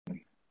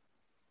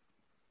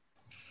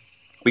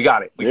We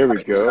got it. There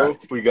we go.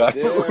 We got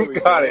it. There We we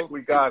got go. it.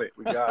 We got it.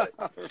 We got it.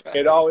 All right.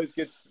 It always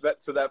gets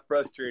to that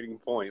frustrating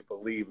point,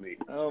 believe me.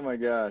 Oh my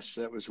gosh,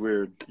 that was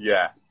weird.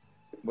 Yeah.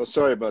 Well,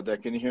 sorry about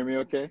that. Can you hear me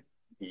okay?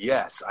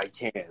 Yes, I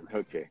can.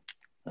 Okay.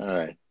 All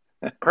right.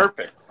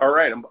 Perfect. All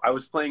right. I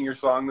was playing your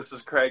song. This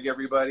is Craig,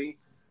 everybody.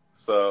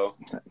 So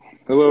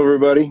Hello,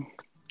 everybody.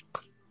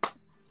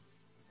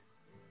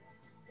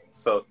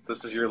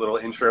 this is your little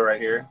intro right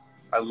here.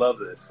 I love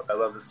this. I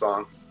love this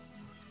song.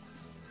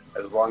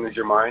 As Long as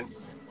You're Mine.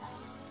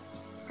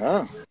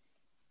 Oh.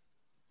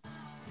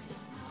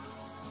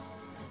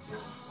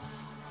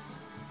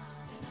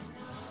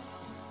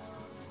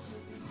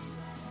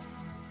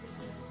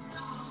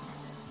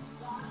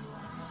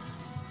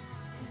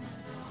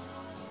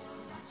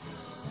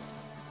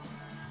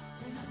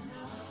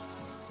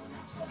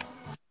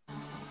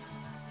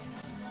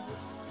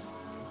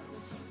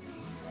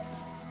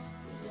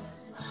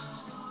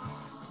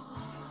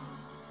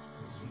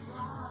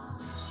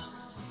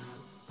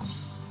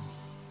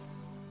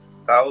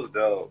 That was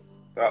dope.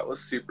 That was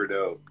super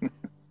dope.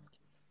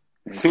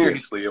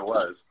 Seriously, it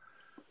was.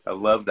 I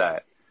love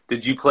that.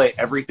 Did you play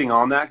everything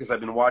on that? Because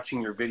I've been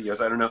watching your videos.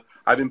 I don't know.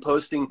 I've been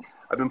posting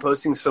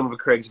some of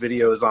Craig's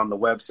videos on the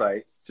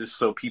website just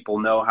so people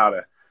know how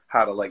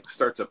to like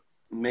start to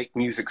make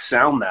music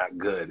sound that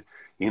good.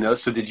 You know.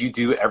 So did you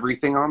do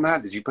everything on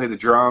that? Did you play the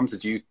drums?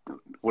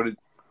 What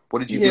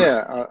did you do?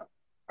 Yeah,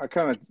 I'll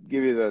kind of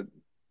give you the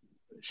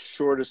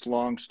shortest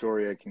long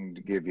story I can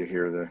give you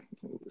here.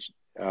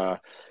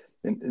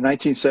 In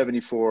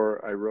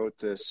 1974, I wrote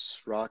this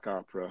rock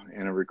opera,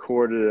 and I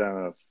recorded it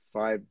on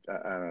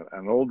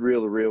an old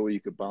reel-to-reel where you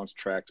could bounce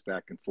tracks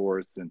back and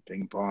forth and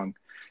ping pong,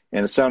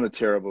 and it sounded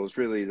terrible. It was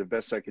really the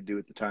best I could do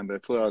at the time, but I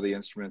played all the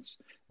instruments,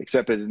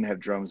 except I didn't have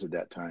drums at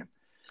that time.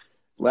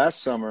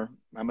 Last summer,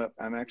 I'm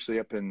actually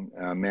up in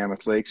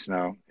Mammoth Lakes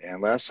now,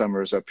 and last summer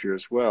I was up here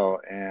as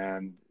well,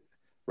 and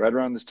right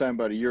around this time,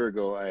 about a year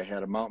ago, I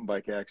had a mountain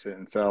bike accident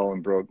and fell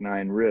and broke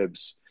 9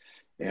 ribs.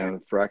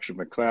 And fractured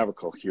my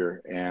clavicle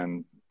here,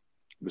 and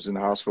was in the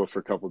hospital for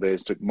a couple of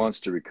days. It took months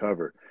to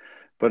recover.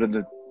 But in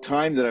the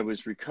time that I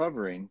was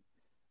recovering,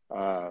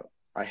 I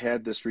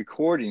had this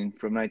recording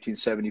from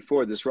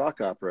 1974, this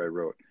rock opera I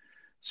wrote.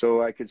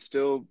 So I could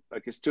still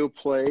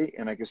play,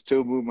 and I could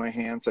still move my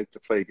hands like to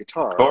play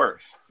guitar. Of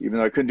course. Even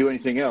though I couldn't do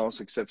anything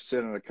else except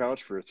sit on a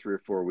couch for 3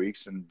 or 4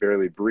 weeks and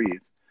barely breathe.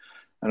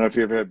 I don't know if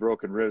you ever had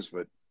broken ribs,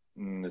 but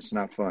it's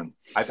not fun.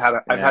 I've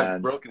had a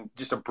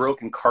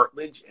broken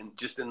cartilage and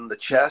just in the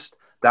chest.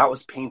 That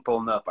was painful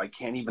enough. I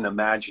can't even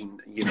imagine,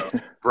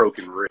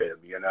 broken rib,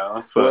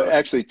 So well,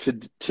 actually,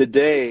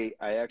 today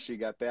I actually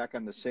got back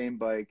on the same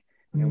bike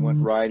and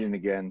went riding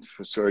again.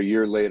 So a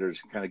year later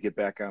to kind of get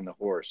back on the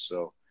horse.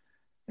 So,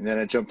 and then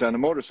I jumped on the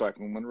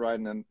motorcycle and went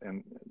riding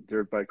and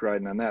dirt bike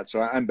riding on that. So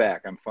I'm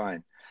back. I'm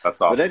fine.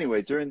 That's awesome. But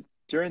anyway, during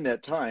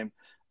that time,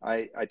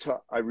 I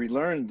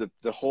relearned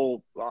the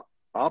whole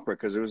opera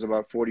because it was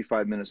about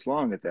 45 minutes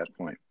long at that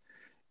point.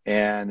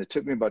 And it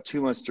took me about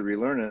 2 months to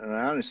relearn it. And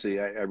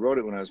honestly, I wrote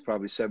it when I was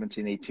probably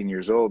 17, 18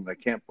 years old. And I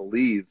can't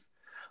believe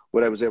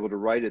what I was able to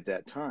write at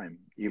that time,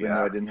 even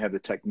though I didn't have the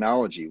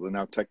technology. Well,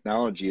 now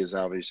technology is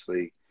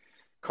obviously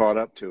caught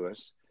up to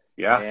us.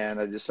 Yeah. And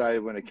I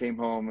decided when I came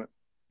home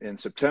in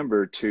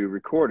September to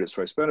record it.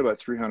 So I spent about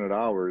 300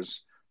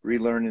 hours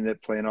relearning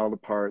it, playing all the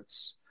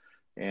parts,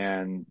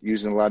 and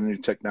using a lot of new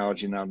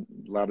technology now,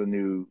 a lot of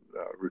new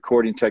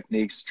recording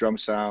techniques, drum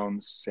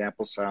sounds,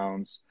 sample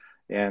sounds,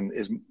 and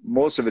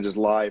most of it is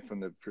live from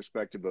the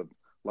perspective of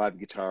live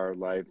guitar,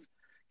 live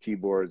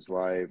keyboards,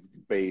 live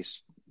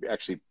bass,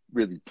 actually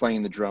really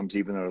playing the drums,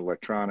 even though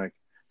electronic,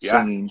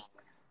 singing,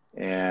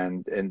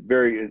 and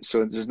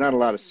so there's not a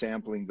lot of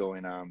sampling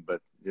going on,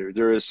 but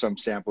there is some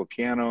sample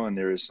piano and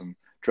there is some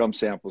drum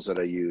samples that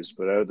I use,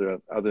 but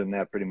other than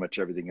that, pretty much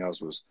everything else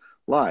was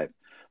live.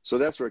 So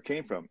that's where it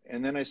came from.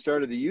 And then I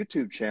started the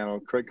YouTube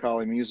channel, Craig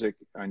Colley Music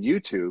on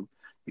YouTube,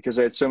 because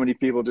I had so many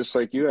people just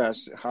like you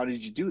asked, how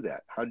did you do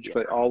that? How did you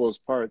play all those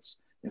parts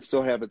and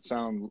still have it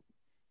sound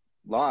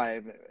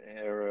live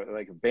or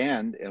like a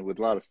band and with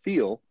a lot of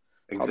feel?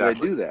 Exactly. How did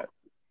I do that?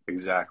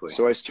 Exactly.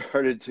 So I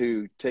started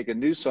to take a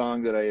new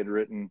song that I had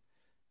written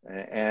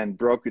and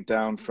broke it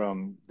down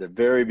from the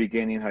very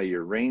beginning, how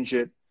you arrange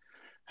it,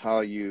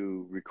 how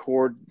you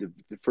record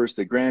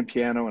the grand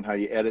piano and how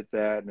you edit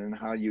that, and then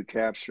how you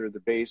capture the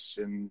bass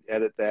and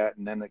edit that,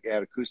 and then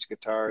add acoustic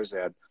guitars,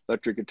 add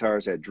electric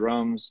guitars, add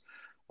drums,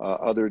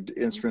 other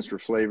instruments for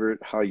flavor,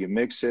 how you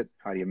mix it,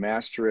 how you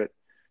master it,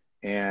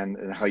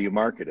 and how you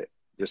market it,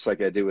 just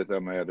like I did with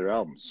my other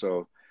albums.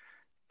 So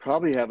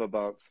probably have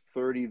about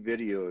 30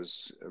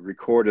 videos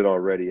recorded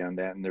already on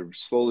that, and they're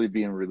slowly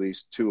being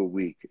released 2 a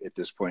week at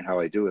this point, how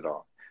I do it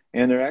all.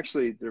 And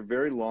they're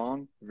very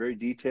long, very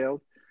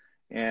detailed.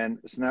 And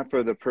it's not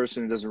for the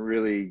person who doesn't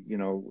really,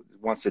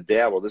 wants to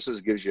dabble. This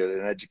gives you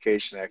an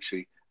education,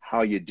 actually,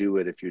 how you do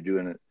it if you're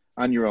doing it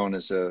on your own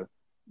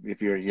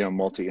if you're,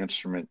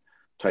 multi-instrument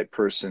type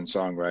person,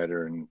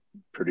 songwriter and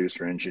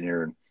producer,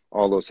 engineer, and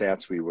all those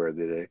hats we wear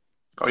today.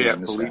 Oh yeah,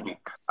 believe me,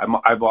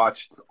 I've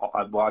watched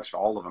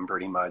all of them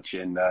pretty much,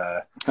 and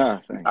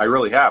I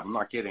really have. I'm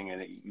not kidding,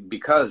 and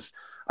because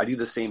I do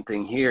the same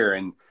thing here,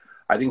 and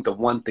I think the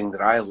one thing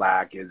that I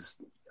lack is,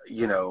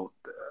 the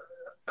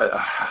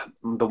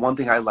one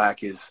thing I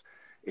lack is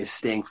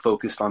staying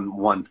focused on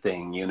one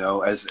thing.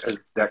 As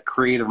that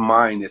creative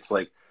mind, it's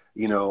like,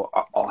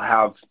 I'll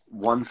have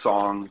one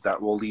song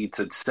that will lead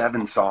to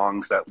 7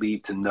 songs that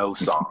lead to no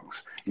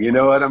songs.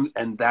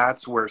 And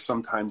that's where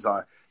sometimes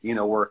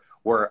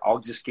where I'll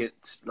just get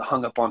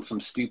hung up on some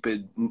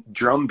stupid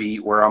drum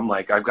beat where I'm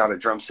like, I've got a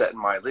drum set in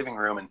my living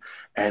room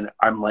and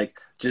I'm like,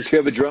 just. Do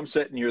you have a drum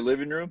set in your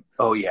living room?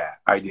 Oh yeah,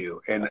 I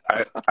do. And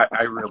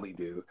I really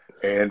do.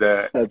 And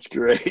that's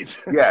great.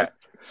 Yeah.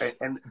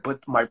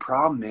 But my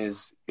problem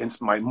is,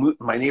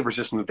 my neighbors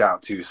just moved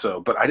out too. So,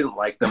 but I didn't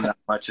like them that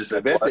much as I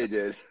bet they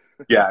did.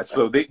 Yeah.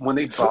 So when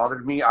they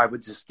bothered me, I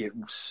would just get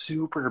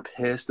super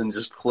pissed and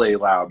just play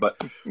loud.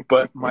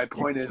 But my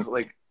point is,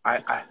 like,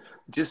 I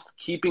just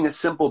keeping a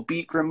simple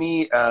beat for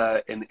me,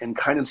 and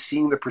kind of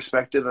seeing the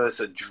perspective as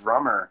a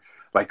drummer,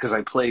 like, because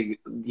I play,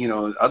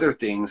 other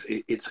things.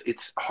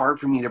 It's hard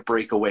for me to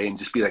break away and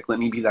just be like, let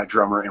me be that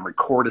drummer and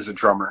record as a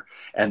drummer,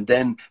 and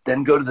then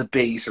go to the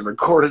bass and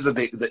record as a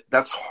bass.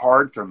 That's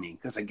hard for me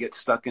because I get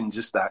stuck in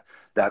just that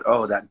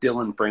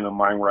Dylan frame of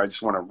mind where I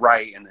just want to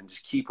write and then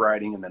just keep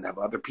writing and then have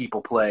other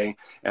people play.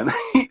 And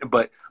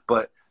but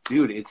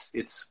dude,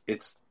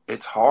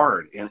 it's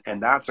hard,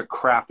 and that's a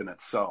craft in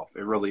itself.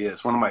 It really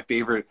is. One of my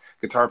favorite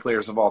guitar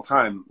players of all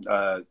time,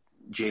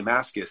 Jay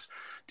Mascis,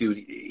 dude,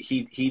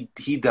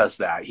 he does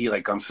that. He,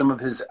 like, on some of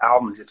his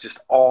albums, it's just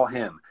all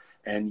him,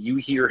 and you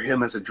hear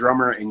him as a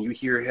drummer and you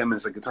hear him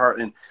as a guitar,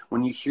 and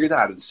when you hear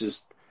that,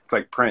 it's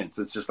like Prince.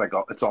 It's just like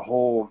it's a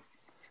whole,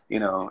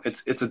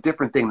 it's a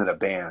different thing than a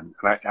band,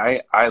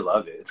 and I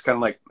love it. It's kind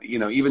of like,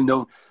 even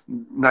though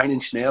Nine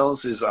Inch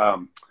Nails is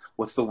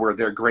what's the word?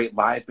 They're a great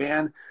live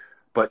band,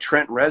 but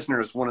Trent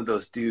Reznor is one of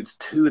those dudes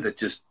too that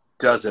just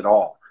does it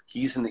all.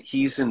 He's in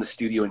the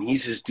studio and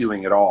he's just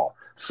doing it all.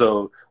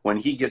 So when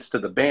he gets to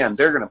the band,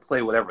 they're going to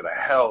play whatever the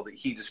hell that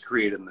he just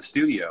created in the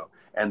studio,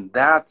 and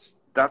that's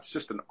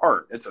just an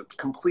art. It's a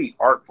complete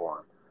art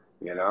form,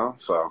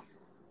 So.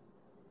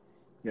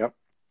 Yep.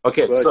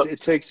 Okay. Well, so it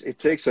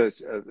takes a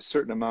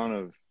certain amount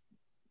of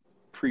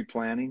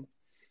pre-planning.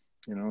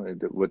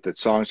 What the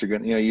songs are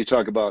going. You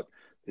talk about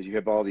that you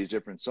have all these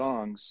different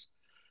songs.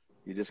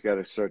 You just got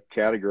to start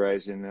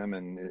categorizing them,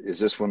 and is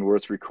this one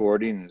worth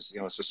recording? Is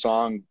a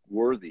song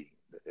worthy?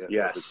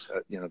 Yes.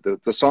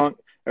 The song.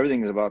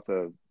 Everything is about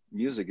the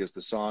music is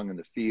the song and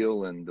the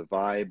feel and the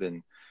vibe,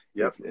 and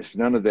yep. if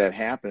none of that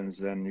happens,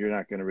 then you're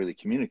not going to really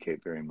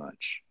communicate very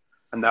much.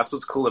 And that's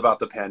what's cool about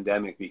the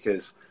pandemic,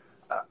 because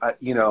I've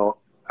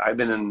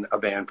been in a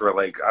band for,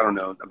 like, I don't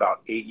know,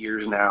 about 8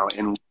 years now,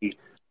 and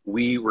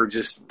we were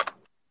just,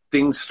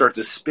 things start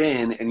to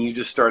spin, and you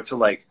just start to,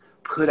 like,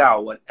 put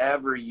out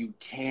whatever you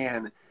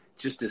can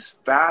just as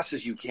fast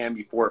as you can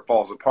before it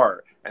falls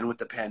apart. And with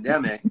the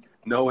pandemic,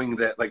 knowing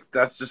that, like,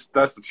 that's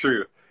the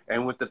truth.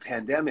 And with the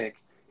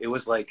pandemic, it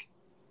was like,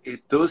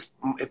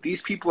 if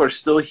these people are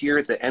still here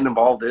at the end of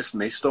all this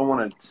and they still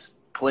want to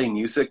play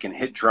music and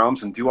hit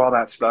drums and do all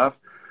that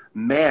stuff,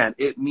 man,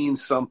 it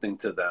means something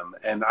to them.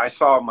 And I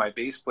saw my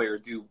bass player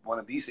do one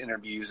of these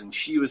interviews, and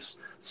she was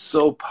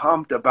so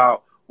pumped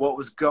about what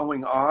was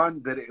going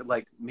on that it,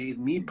 like, made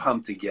me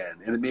pumped again.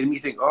 And it made me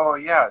think, oh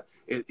yeah,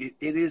 it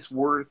is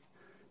worth,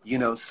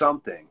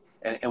 something.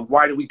 And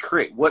why do we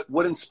create?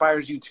 What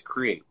inspires you to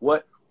create?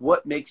 What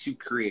makes you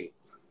create?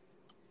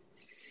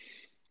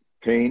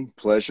 Pain,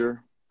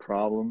 pleasure,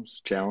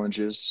 problems,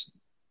 challenges,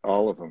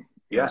 all of them.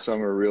 Yes.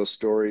 Some are real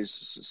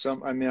stories.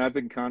 I've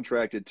been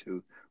contracted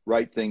to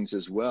write things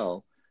as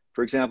well.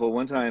 For example,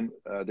 one time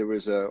there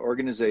was an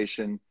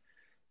organization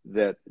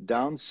that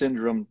Down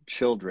syndrome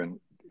children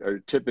are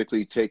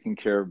typically taken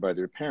care of by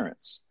their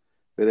parents.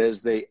 But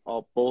as they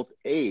all both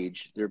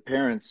age, their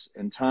parents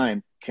in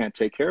time can't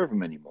take care of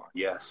them anymore.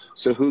 Yes.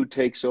 So who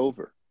takes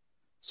over?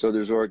 So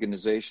there's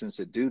organizations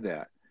that do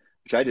that,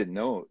 which I didn't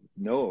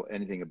know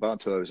anything about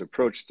until I was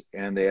approached,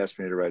 and they asked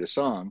me to write a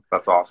song.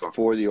 That's awesome.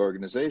 For the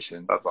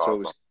organization. That's awesome.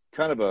 So it was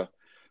kind of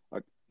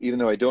even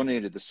though I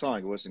donated the song,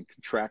 it wasn't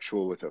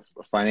contractual with a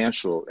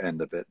financial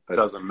end of it. But it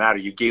doesn't matter.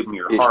 You gave them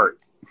your heart.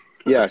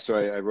 Yeah, so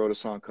I wrote a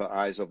song called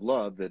Eyes of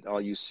Love, that all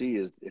you see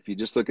is, if you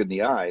just look in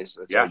the eyes,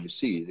 that's all you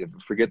see.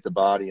 Forget the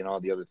body and all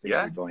the other things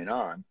that are going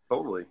on.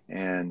 Totally.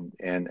 And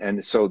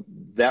so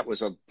that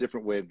was a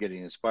different way of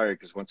getting inspired,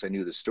 because once I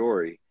knew the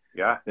story,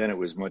 then it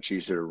was much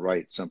easier to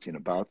write something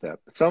about that.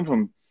 But some of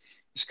them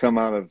just come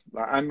out of,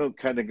 I'm the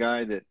kind of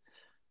guy that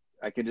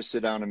I can just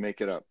sit down and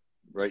make it up.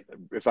 Right.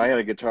 If I had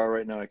a guitar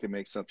right now, I could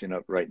make something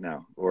up right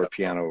now, or a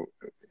piano.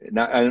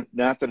 Not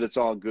that it's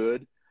all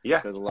good,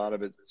 because a lot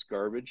of it is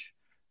garbage,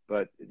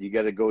 but you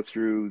got to go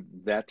through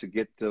that to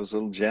get those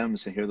little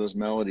gems and hear those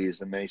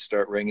melodies, and they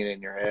start ringing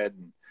in your head,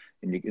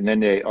 and then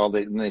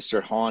they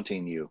start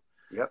haunting you.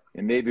 Yep.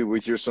 And maybe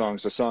with your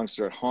songs, the songs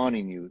start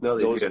haunting you. No,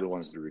 those are the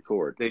ones to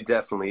record. They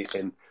definitely,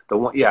 and the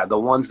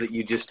ones that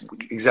you just,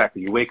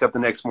 exactly, you wake up the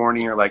next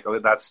morning, you're like, oh,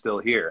 that's still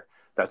here.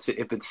 That's it.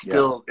 If it's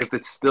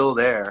still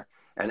there.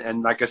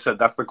 And like I said,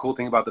 that's the cool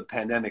thing about the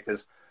pandemic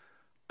is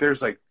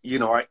there's like,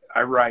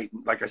 I write,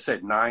 like I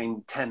said,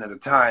 9, 10 at a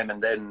time,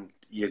 and then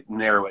you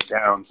narrow it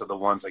down to the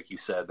ones, like you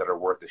said, that are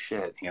worth the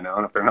shit, and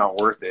if they're not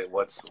worth it,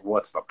 what's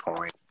the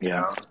point?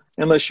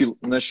 Unless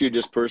you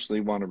just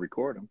personally want to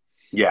record them.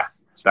 Yeah,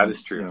 that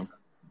is true.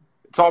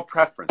 It's all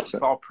preference.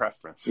 It's all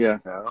preference. Yeah.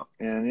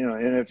 And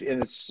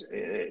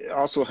it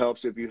also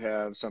helps if you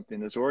have something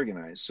that's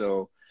organized.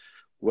 So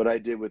what I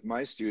did with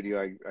my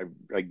studio,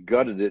 I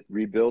gutted it,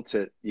 rebuilt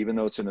it, even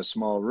though it's in a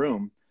small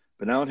room.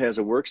 But now it has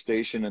a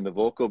workstation in the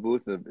vocal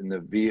booth,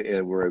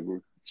 where I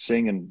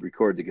sing and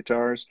record the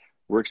guitars,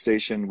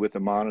 workstation with a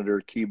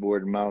monitor,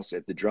 keyboard, and mouse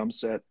at the drum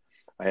set.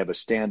 I have a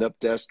stand-up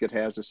desk that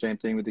has the same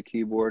thing with the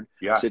keyboard,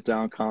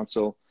 sit-down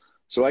console.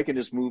 So I can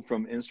just move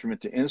from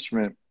instrument to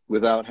instrument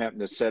without having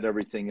to set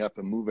everything up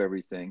and move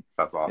everything.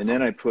 That's awesome. And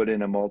then I put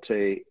in a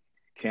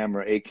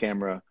multi-camera,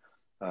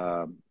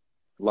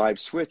 live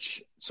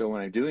switch. So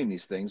when I'm doing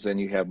these things, then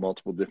you have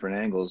multiple different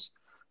angles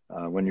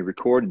when you're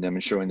recording them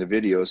and showing the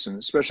videos, and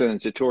especially on the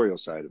tutorial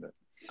side of it.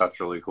 That's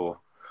really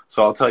cool.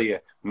 So I'll tell you,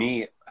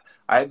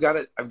 I've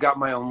got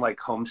my own like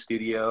home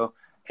studio,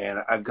 and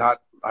I've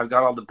got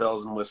all the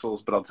bells and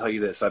whistles, but I'll tell you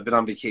this, I've been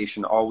on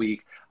vacation all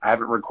week. I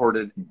haven't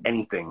recorded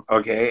anything.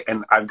 Okay.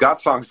 And I've got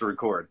songs to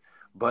record,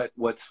 but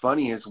what's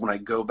funny is when I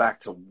go back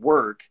to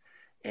work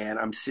and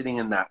I'm sitting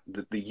in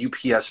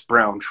the UPS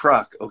brown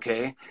truck.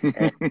 Okay.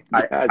 And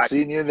I've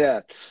seen you in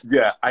that.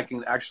 Yeah. I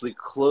can actually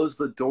close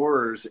the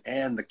doors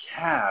and the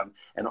cab,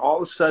 and all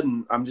of a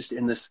sudden I'm just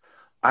in this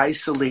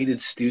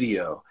isolated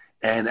studio.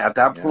 And at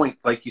that point,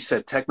 like you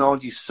said,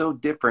 technology is so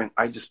different.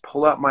 I just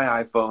pull out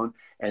my iPhone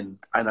and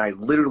I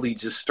literally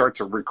just start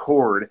to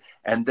record,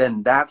 and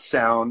then that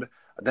sound,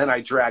 then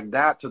I drag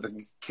that to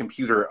the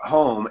computer at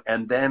home,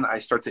 and then I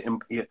start to,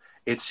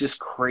 it's just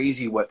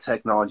crazy what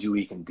technology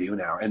we can do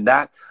now. And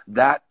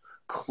that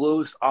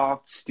closed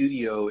off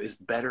studio is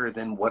better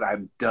than what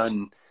I've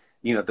done.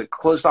 The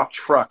closed off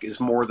truck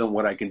is more than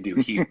what I can do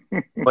here,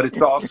 but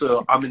it's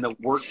also, I'm in the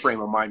work frame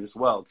of mind as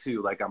well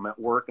too. Like I'm at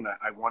work and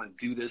I want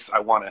to do this.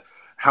 I'm going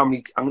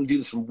to do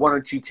this in 1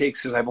 or 2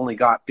 takes because I've only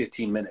got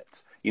 15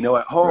 minutes.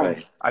 At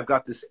home, I've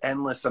got this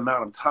endless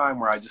amount of time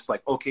where I just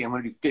like, okay, I'm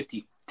going to do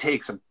 50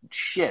 takes of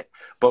shit.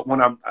 But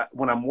when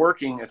I'm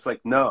working, it's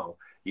like, no,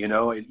 you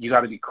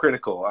got to be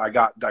critical. I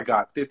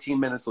got 15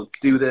 minutes. Let's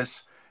do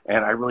this.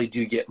 And I really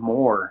do get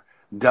more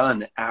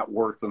done at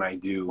work than I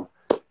do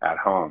at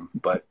home.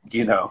 But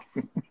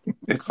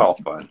it's all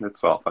fun.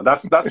 It's all fun.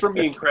 That's where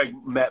me and Craig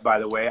met, by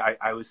the way.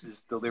 I was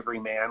his delivery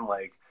man.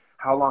 Like,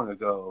 how long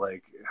ago?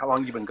 Like, how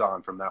long you been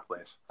gone from that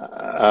place?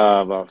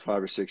 About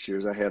 5 or 6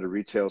 years. I had a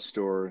retail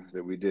store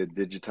that we did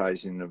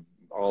digitizing of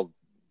all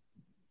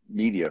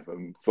media,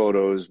 from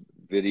photos,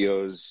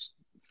 videos,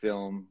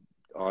 film,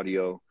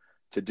 audio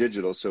to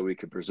digital, so we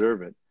could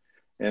preserve it.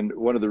 And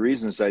one of the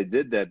reasons I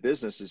did that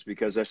business is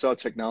because I saw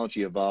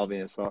technology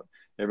evolving. I thought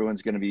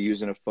everyone's going to be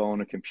using a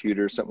phone, a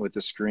computer, something with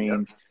a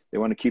screen. Yep. They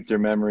want to keep their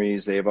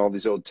memories. They have all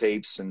these old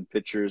tapes and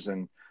pictures,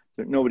 and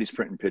nobody's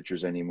printing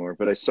pictures anymore.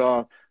 But I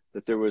saw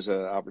that there was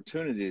an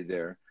opportunity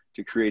there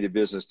to create a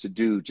business to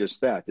do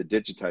just that, to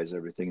digitize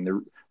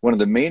everything. One of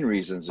the main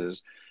reasons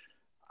is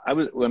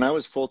when I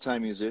was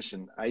full-time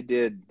musician, I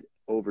did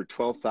over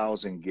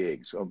 12,000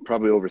 gigs,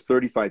 probably over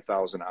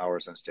 35,000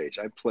 hours on stage.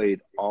 I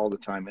played all the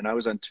time, and I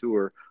was on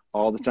tour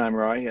all the time,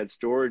 where I had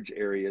storage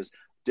areas,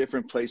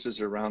 different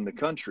places around the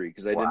country,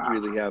 because I didn't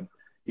really have,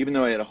 even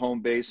though I had a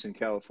home base in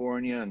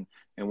California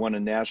and one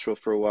in Nashville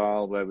for a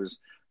while,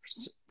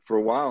 for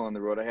a while on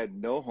the road, I had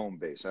no home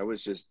base. I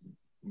was just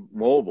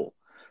mobile.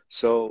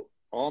 So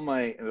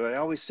I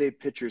always saved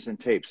pictures and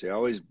tapes. They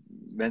always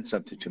meant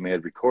something to me. I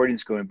had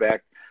recordings going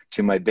back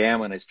to my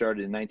band when I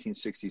started in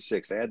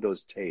 1966. I had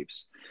those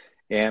tapes.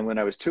 And when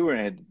I was touring,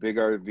 I had a big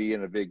RV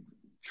and a big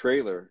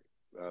trailer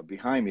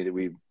behind me that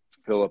we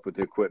fill up with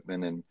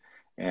equipment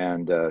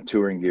and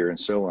touring gear and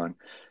so on.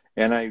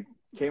 And I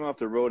came off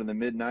the road in the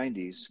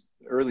mid-90s,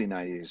 early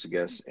 90s, I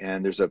guess,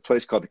 and there's a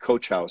place called the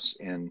Coach House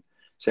in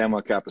San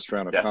Juan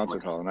Capistrano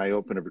Concert Hall, and I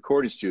opened a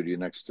recording studio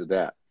next to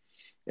that.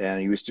 And I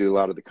used to do a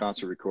lot of the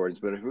concert recordings,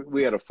 but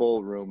we had a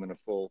full room and a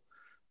full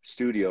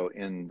studio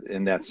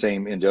in that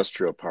same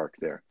industrial park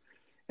there.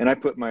 And I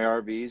put my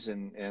RVs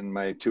and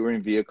my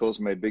touring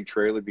vehicles, my big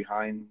trailer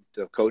behind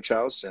the Coach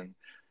House. And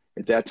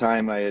at that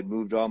time, I had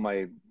moved all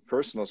my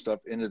personal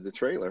stuff into the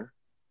trailer.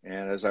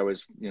 And as I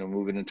was,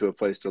 moving into a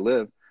place to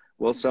live,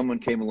 well, someone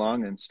came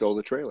along and stole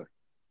the trailer.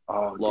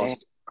 Oh,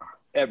 lost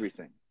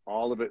everything.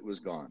 All of it was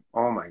gone.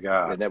 Oh my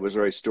God. And that was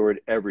where I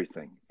stored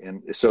everything.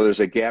 And so there's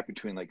a gap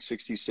between like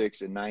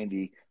 66 and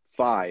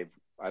 95.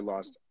 I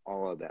lost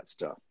all of that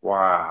stuff.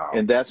 Wow.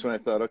 And that's when I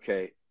thought,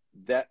 okay,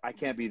 that I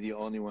can't be the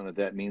only one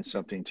that means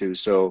something to.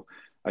 So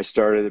I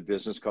started a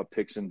business called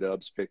Picks and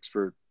Dubs, picks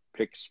for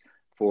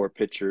for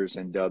pitchers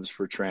and dubs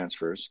for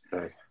transfers,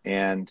 Okay.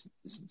 and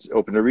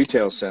opened a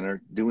retail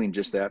center doing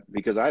just that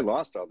because I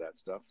lost all that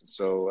stuff.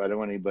 So I don't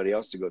want anybody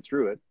else to go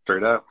through it.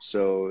 Straight up.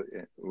 So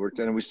it worked,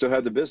 and we still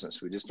have the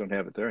business. We just don't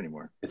have it there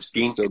anymore. It's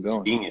still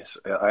going. Genius.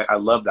 I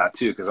love that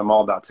too, because I'm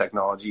all about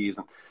technologies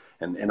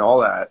and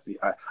all that.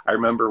 I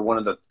remember one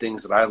of the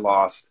things that I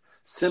lost,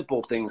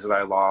 simple things that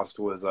I lost,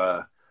 was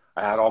I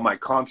had all my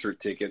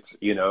concert tickets,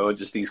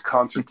 just these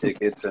concert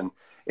tickets, and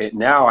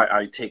now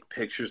I take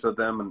pictures of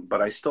them,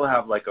 but I still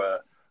have like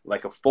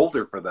a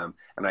folder for them,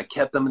 and I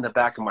kept them in the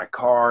back of my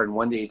car, and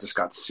one day it just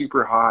got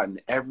super hot,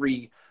 and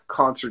every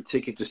concert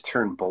ticket just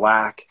turned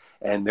black,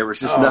 and there was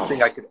just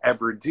nothing I could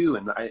ever do.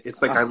 And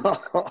it's like, I'm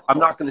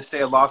not going to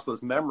say I lost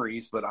those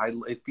memories, but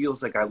it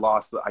feels like I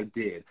lost I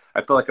did.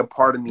 I feel like a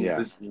part of me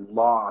was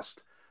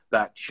lost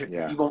that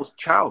almost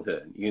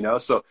childhood,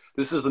 So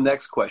this is the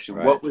next question.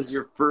 Right. What was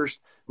your first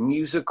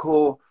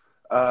musical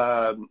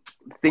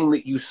thing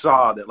that you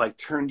saw that like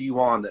turned you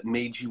on, that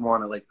made you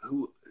want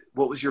to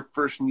what was your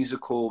first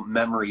musical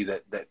memory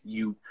that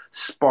you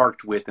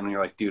sparked with, and you're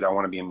like, dude, I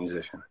want to be a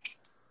musician?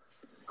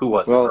 Who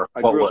was it? Well,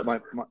 I grew up,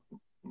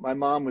 my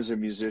mom was a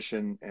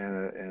musician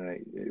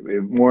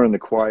and more in the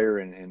choir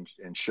and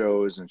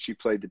shows, and she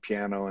played the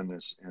piano and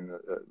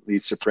the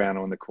lead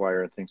soprano in the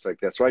choir and things like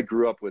that. So I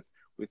grew up with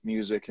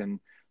music and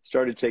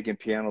started taking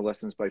piano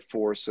lessons by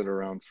force at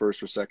around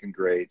first or second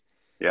grade.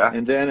 Yeah.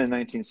 And then in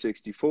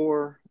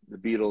 1964, the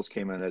Beatles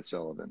came on Ed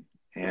Sullivan,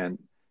 and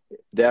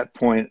that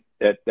point,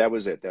 that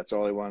was it. That's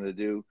all I wanted to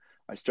do.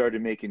 I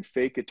started making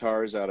fake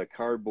guitars out of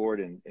cardboard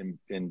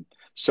and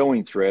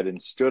sewing thread,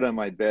 and stood on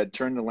my bed,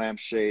 turned the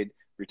lampshade,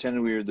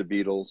 pretended we were the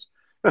Beatles.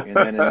 And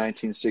then in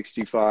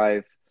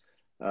 1965,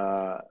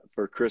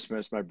 for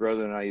Christmas, my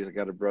brother and I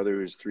got a brother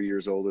who's 3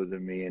 years older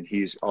than me, and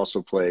he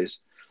also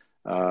plays.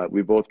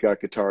 We both got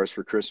guitars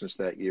for Christmas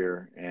that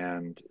year.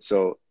 And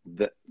so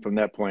from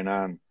that point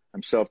on,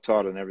 I'm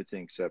self-taught on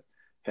everything except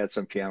had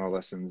some piano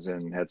lessons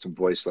and had some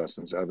voice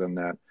lessons. Other than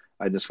that,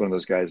 I'm just one of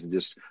those guys that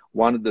just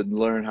wanted to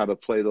learn how to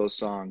play those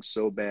songs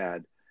so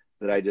bad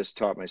that I just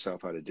taught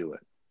myself how to do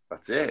it.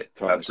 That's it.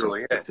 That's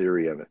really it. The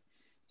theory of it.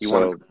 You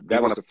want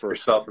to put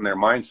yourself in their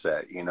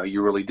mindset.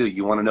 You really do.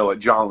 You want to know what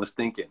John was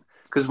thinking.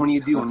 Because when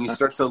you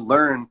start to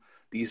learn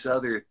these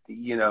other,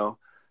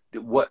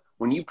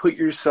 when you put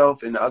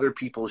yourself in other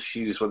people's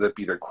shoes, whether it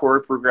be their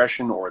chord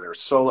progression or their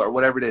solo or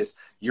whatever it is,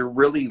 you're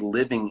really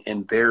living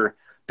in their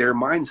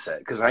mindset.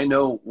 Because I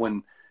know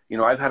when,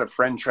 I've had a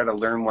friend try to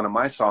learn one of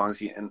my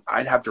songs, and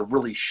I'd have to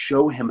really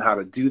show him how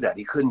to do that.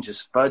 He couldn't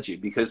just fudge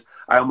it, because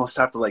I almost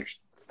have to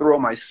throw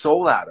my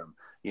soul at him,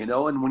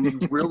 and when you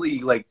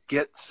really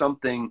get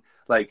something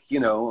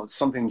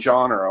something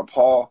John or a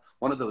Paul,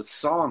 one of those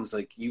songs,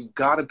 you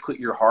got to put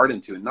your heart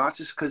into it, not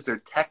just because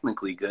they're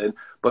technically good,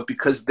 but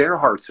because their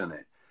heart's in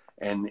it.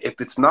 And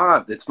if it's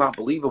not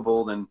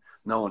believable, then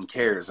no one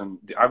cares. And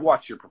I've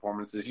watched your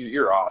performances.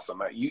 You're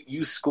awesome.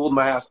 You schooled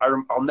my ass.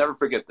 I'll never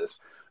forget this.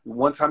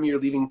 One time you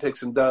were leaving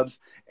Picks and Dubs,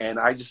 and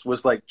I just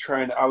was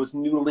I was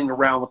noodling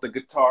around with the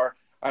guitar.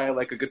 I had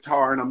a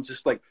guitar, and I'm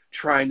just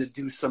trying to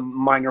do some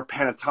minor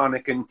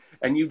pentatonic,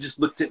 and you just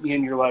looked at me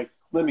and you're like,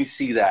 let me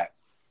see that.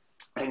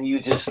 And you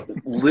just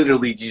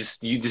literally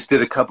you just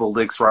did a couple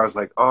licks where I was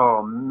like,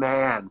 oh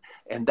man.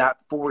 And that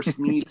forced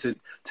me to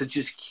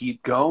just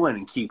keep going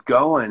and keep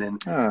going.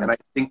 And I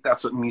think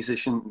that's what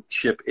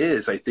musicianship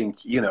is. I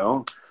think,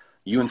 you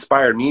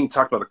inspired me. You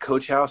talked about the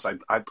Coach House.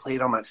 I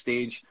played on that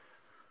stage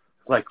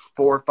 4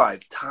 or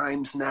 5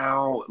 times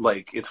now.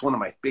 It's one of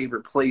my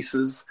favorite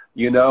places,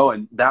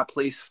 and that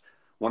place,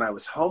 when I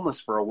was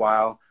homeless for a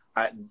while,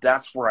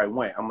 that's where I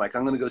went. I'm I'm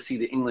going to go see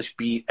the English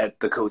Beat at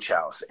the Coach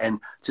House, and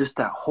just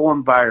that whole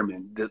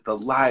environment, the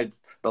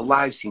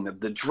live scene,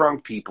 the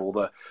drunk people,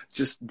 the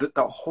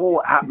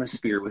whole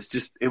atmosphere was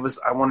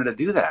I wanted to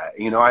do that.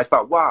 I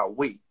thought, wow,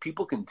 wait,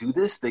 people can do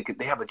this. They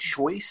have a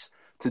choice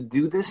to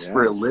do this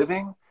for a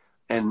living,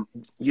 and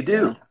you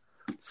do.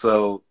 Yeah.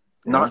 So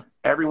not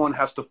everyone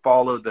has to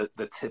follow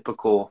the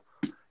typical,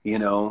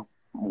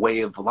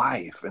 way of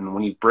life. And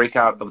when you break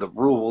out of the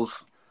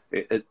rules,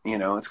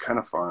 it's kind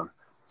of fun.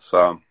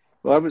 So,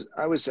 well,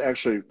 I was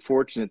actually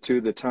fortunate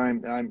too. The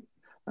time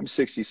I'm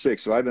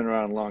 66, so I've been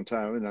around a long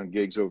time. I've been on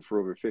gigs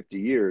for over 50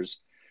 years,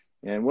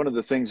 and one of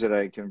the things that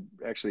I can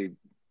actually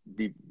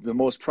be the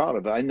most proud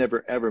of, I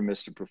never ever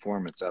missed a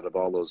performance out of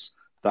all those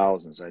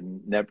thousands. I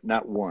never,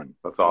 not one.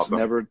 That's awesome. I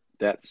was never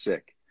that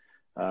sick.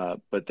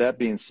 But that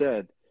being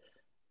said,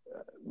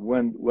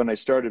 when I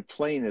started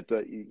playing at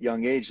the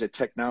young age, the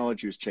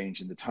technology was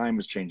changing, the time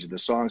was changing, the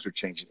songs were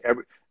changing.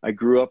 I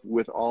grew up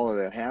with all of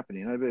that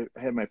happening. I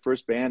had my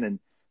first band in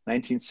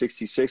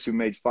 1966. We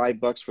made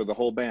 $5 for the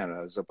whole band.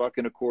 It was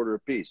 $1.25 a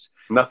piece.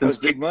 Nothing's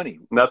big money.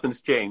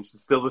 Nothing's changed.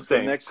 It's still the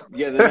same.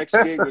 The next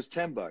gig was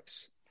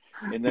 $10,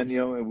 and then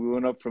we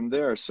went up from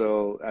there.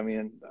 So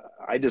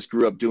I just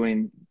grew up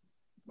doing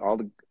all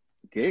the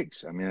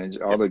gigs.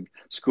 All the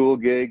school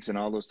gigs and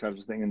all those types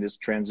of things, and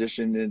just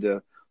transitioned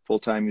into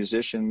full-time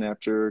musician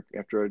after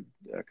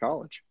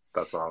college.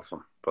 That's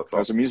awesome. I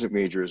was a music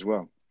major as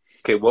well.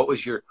 Okay, what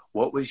was your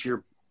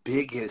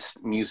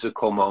biggest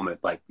musical moment?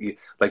 Like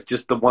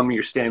just the one where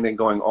you're standing there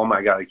going, "Oh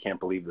my God, I can't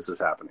believe this is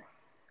happening."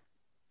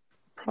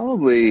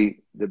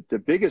 Probably the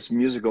biggest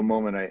musical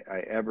moment I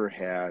ever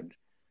had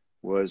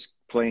was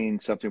playing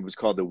something that was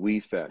called the Wee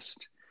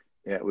Fest.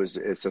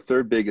 It's the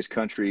third biggest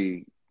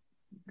country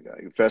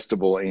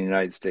festival in the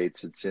United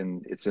States. It's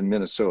in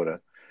Minnesota,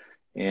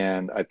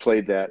 and I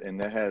played that, and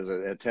that has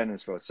an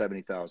attendance for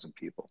 70,000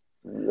 people.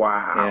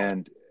 Wow!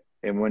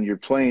 And when you're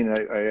playing,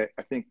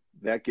 I think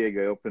that gig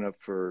I opened up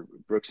for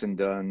Brooks and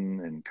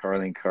Dunn and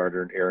Carlene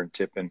Carter and Aaron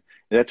Tippin.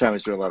 At that time, I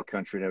was doing a lot of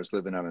country, and I was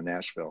living out of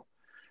Nashville.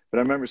 But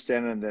I remember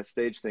standing on that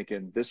stage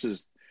thinking, this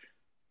is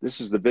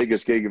the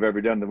biggest gig I've ever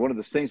done. And one of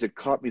the things that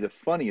caught me the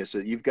funniest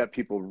is that you've got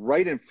people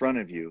right in front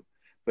of you,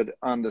 but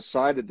on the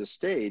side of the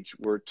stage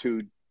were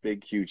two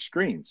big, huge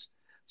screens.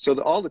 So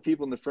all the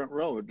people in the front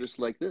row are just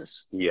like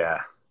this. Yeah.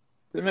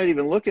 They're not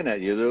even looking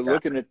at you. They're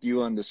looking at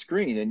you on the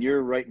screen, and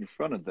you're right in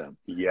front of them.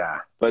 Yeah.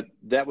 But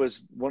that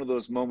was one of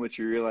those moments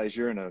you realize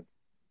you're in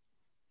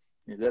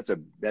that's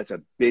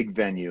a big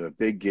venue, a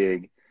big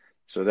gig.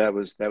 So that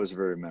was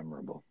very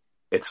memorable.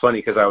 It's funny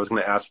because I was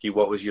going to ask you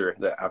what was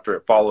after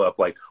a follow-up,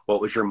 like what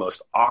was your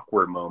most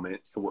awkward moment?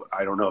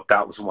 I don't know if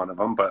that was one of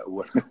them, but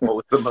what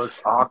was the most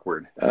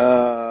awkward?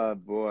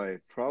 Boy,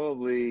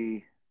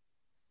 probably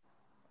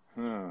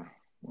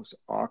most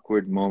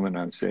awkward moment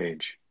on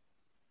stage.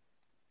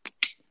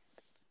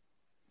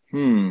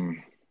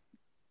 There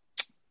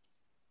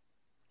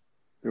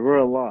were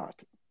a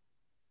lot.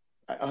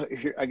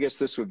 I guess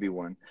this would be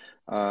one.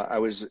 I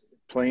was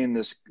playing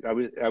this. I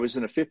was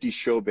in a 50s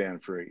show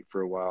band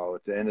for a while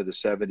at the end of the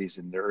 70s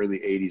and the early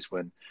 80s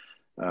when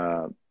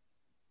a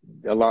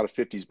lot of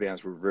 50s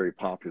bands were very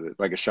popular,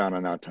 like a Sha Na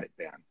Na type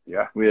band.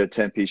 Yeah. We had a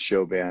 10-piece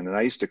show band, and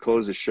I used to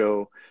close the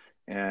show,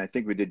 and I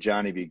think we did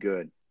Johnny Be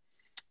Good.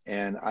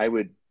 And I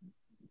would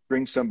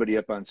bring somebody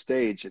up on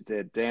stage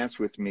to dance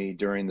with me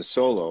during the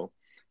solo,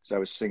 because I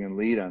was singing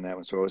lead on that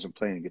one, so I wasn't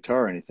playing the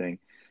guitar or anything.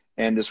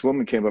 And this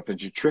woman came up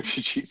and she tripped,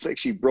 and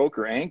she broke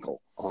her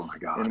ankle. Oh my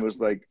God. And it was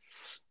like,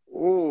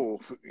 oh,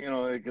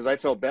 because I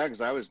felt bad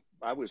because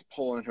I was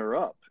pulling her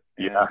up.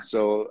 Yeah. And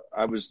so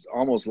I was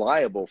almost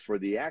liable for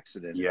the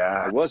accident.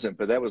 Yeah. I wasn't,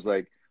 but that was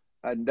like,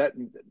 that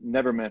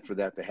never meant for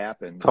that to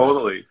happen.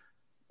 Totally.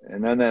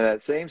 And then at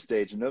that same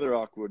stage, another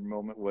awkward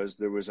moment was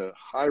there was a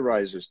high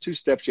rise. There's 2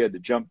 steps you had to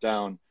jump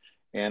down,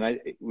 and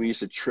we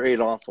used to trade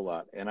off a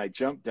lot. And I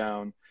jumped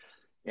down,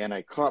 and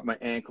I caught my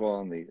ankle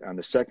on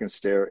the second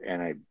stair, and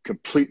I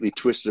completely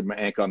twisted my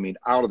ankle. I mean,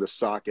 out of the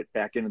socket,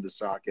 back into the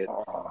socket.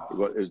 Oh.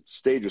 The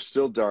stage was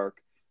still dark,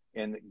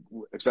 and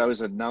because I was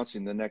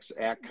announcing the next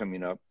act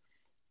coming up,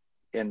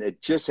 and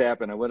it just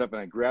happened. I went up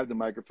and I grabbed the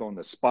microphone.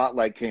 The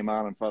spotlight came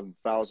on in front of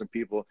 1,000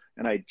 people,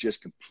 and I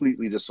just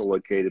completely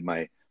dislocated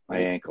my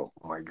ankle.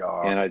 Oh my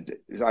God. And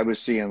I was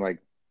seeing, like,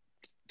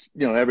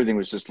 everything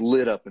was just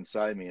lit up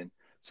inside me, and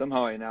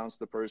somehow I announced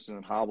the person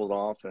and hobbled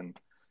off and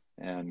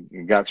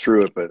got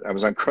through it, but I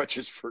was on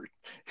crutches for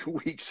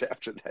weeks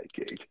after that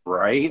gig.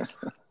 Right?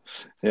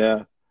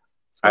 Yeah.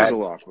 So it was a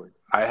little awkward.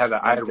 I had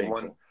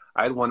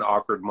one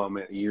awkward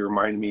moment. You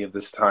reminded me of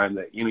this time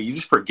that, you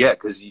just forget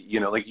because,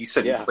 like you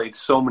said, you played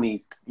so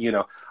many,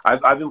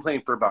 I've been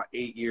playing for about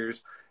 8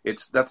 years.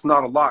 That's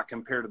not a lot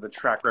compared to the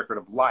track record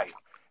of life.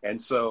 And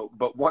so,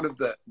 but one of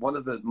the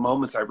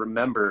moments I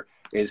remember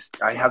is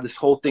I have this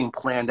whole thing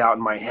planned out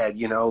in my head,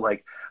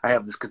 like I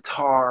have this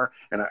guitar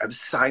and I've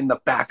signed the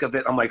back of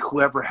it. I'm like,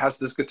 whoever has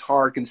this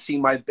guitar can see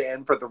my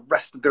band for the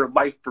rest of their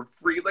life for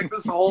free, like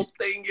this whole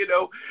thing,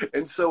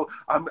 And so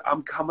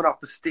I'm coming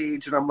off the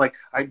stage and I'm like,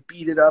 I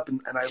beat it up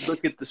and I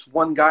look at this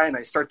one guy and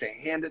I start to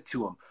hand it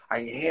to him. I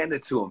hand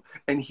it to him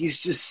and he's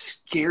just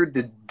scared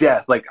to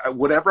death. Like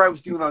whatever I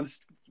was doing on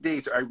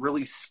stage, I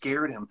really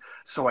scared him.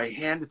 So I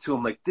hand it to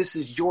him like, this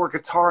is your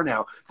guitar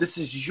now. This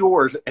is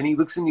yours. And he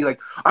looks at me like,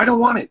 I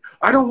don't want it.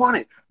 I don't want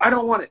it. I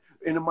don't want it.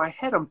 And in my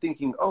head, I'm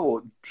thinking,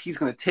 oh, he's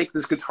going to take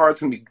this guitar. It's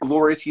going to be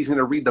glorious. He's going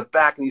to read the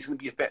back and he's going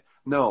to be a fan.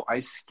 No, I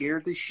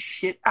scared the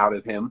shit out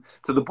of him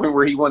to the point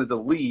where he wanted to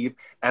leave.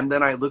 And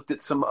then I looked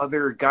at some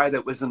other guy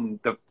that was in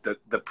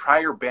the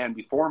prior band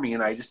before me,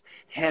 and I just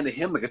handed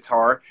him the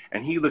guitar.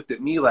 And he looked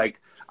at me like,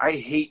 I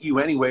hate you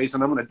anyways,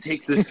 and I'm going to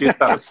take this just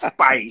out of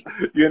spite,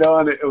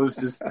 and it was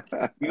just,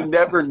 you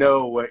never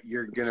know what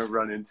you're going to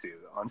run into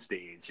on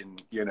stage.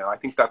 And, I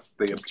think that's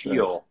the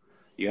appeal,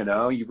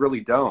 you really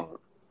don't.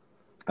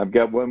 I've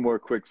got one more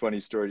quick funny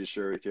story to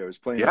share with you. I was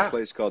playing in a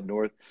place called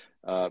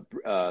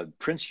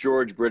Prince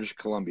George, British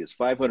Columbia. It's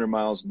 500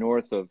 miles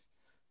north of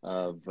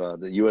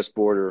the U.S.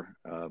 border,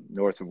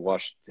 north of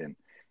Washington.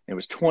 It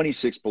was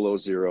 26 below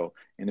zero,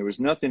 and there was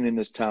nothing in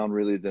this town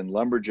really than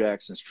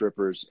lumberjacks and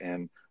strippers,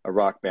 and a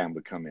rock band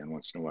would come in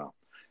once in a while.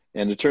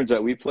 And it turns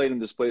out we played in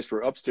this place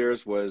where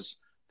upstairs was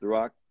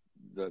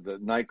the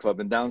nightclub,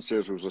 and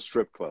downstairs was a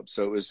strip club.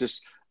 So it was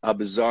just a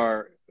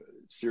bizarre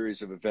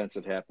series of events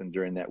that happened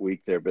during that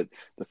week there. But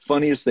the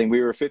funniest thing,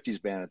 we were a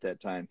 50s band at that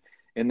time,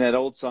 And that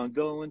old song,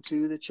 going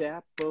to the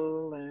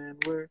chapel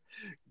and we're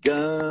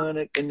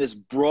gonna, and this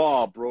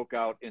brawl broke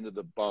out into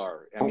the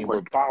bar. I mean,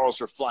 where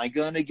bottles are flying,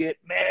 gonna get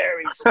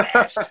married,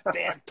 smash,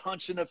 bad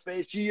punch in the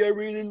face. Gee, I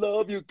really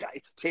love you.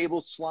 Guy,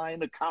 tables flying,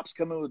 the cops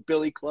coming with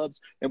billy clubs.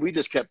 And we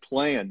just kept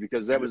playing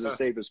because that was the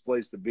safest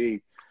place to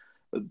be.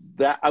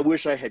 That, I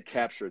wish I had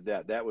captured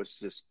that. That was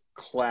just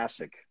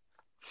classic.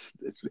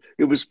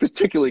 It was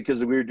particularly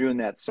because we were doing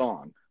that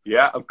song.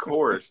 Yeah, of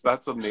course.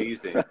 That's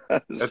amazing.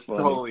 That's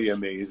funny. Totally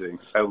amazing.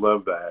 I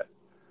love that.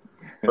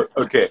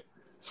 Okay,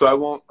 so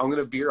I'm going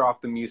to veer off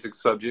the music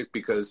subject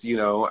because, you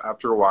know,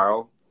 after a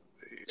while,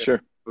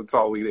 sure, that's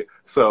all we do.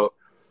 So,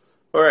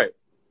 all right,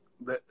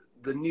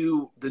 the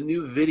new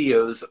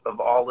videos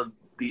of all of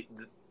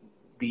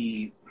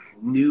the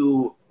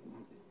new,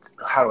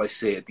 how do I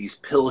say it? These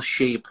pill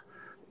shape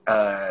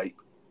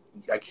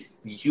like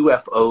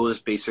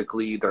UFOs,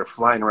 basically, they're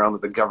flying around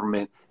with the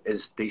government.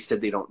 As they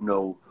said, they don't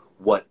know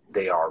what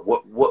they are.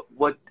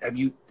 What have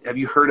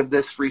you heard of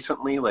this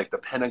recently? Like the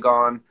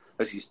Pentagon,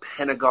 there's these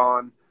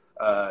Pentagon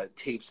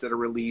tapes that are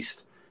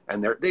released,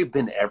 and they've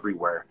been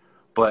everywhere,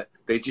 but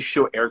they just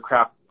show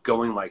aircraft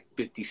going like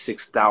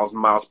 56,000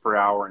 miles per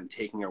hour and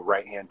taking a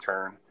right-hand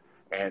turn,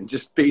 and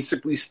just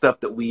basically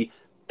stuff that we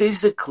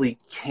physically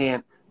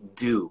can't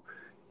do.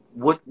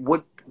 What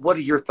are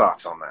your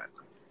thoughts on that?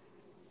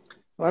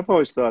 Well, I've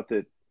always thought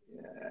that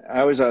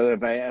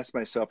if I asked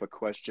myself a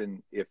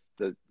question, if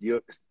a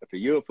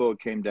UFO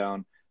came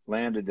down,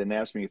 landed, and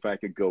asked me if I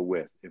could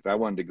go if I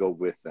wanted to go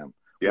with them,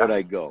 would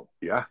I go?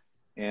 Yeah.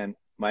 And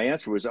my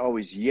answer was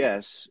always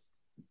yes,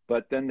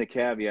 but then the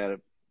caveat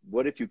of,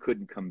 what if you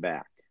couldn't come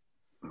back?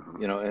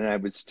 Mm-hmm. You know, and I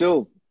would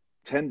still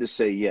tend to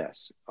say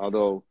yes,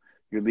 although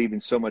you're leaving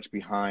so much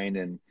behind,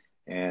 and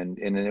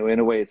in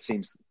a way it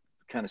seems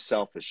kind of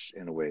selfish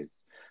in a way.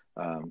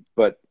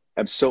 But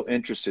I'm so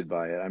interested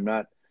by it. I'm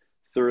not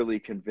thoroughly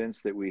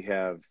convinced that we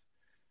have.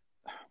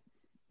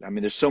 I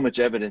mean, there's so much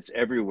evidence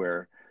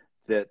everywhere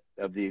that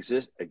of the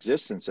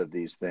existence of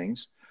these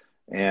things,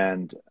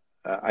 and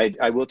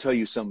I will tell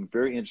you something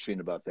very interesting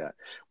about that.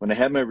 When I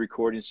had my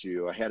recording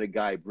studio, I had a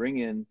guy bring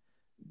in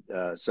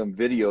some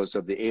videos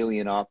of the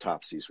alien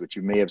autopsies, which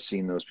you may have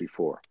seen those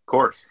before. Of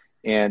course.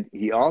 And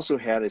he also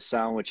had a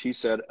sound, which he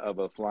said, of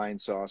a flying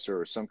saucer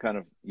or some kind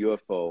of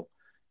UFO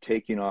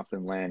taking off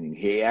and landing.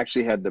 He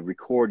actually had the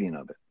recording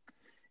of it.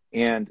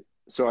 And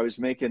so I was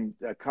making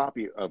a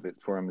copy of it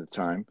for him at the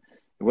time.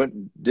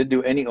 Didn't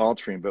do any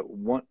altering, but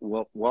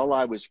while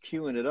I was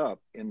queuing it up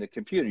in the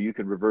computer, you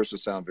could reverse the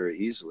sound very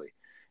easily.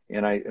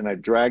 And I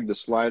dragged the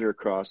slider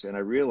across, and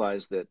I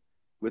realized that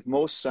with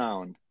most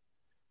sound,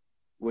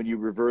 when you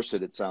reverse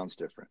it, it sounds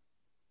different.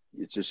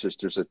 It's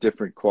just there's a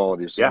different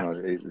quality of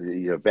sound.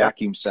 The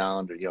vacuum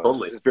sound,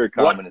 totally. It's very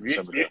common in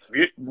some of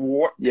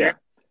the. Yeah,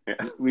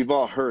 we've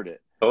all heard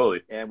it.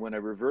 Totally. And when I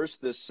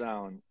reversed this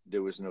sound,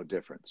 there was no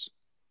difference.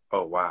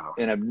 Oh, wow.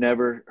 And I've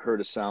never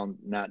heard a sound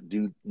not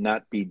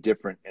be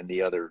different in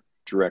the other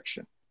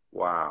direction.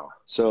 Wow.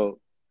 So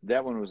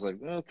that one was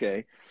like,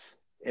 okay.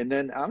 And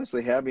then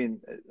honestly, having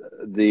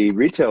the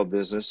retail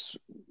business,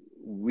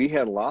 we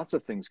had lots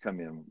of things come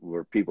in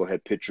where people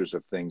had pictures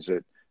of things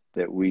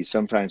that we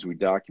sometimes we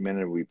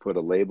documented, we put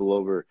a label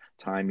over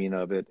timing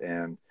of it.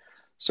 And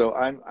so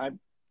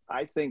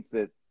I think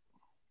that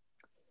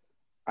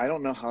I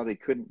don't know how they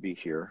couldn't be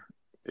here,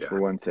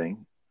 for one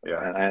thing. Yeah.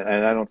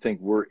 And I don't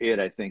think we're it.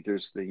 I think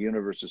the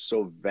universe is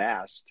so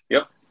vast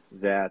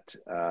that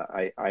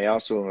I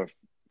also am a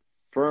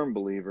firm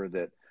believer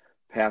that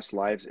past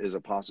lives is a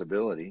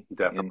possibility.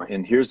 Definitely.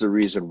 And here's the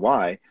reason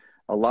why.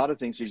 A lot of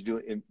things he's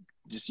doing,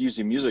 just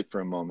using music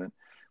for a moment,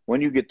 when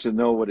you get to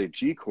know what a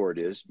G chord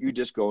is, you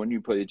just go and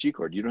you play the G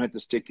chord. You don't have to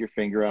stick your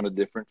finger on the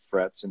different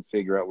frets and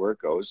figure out where it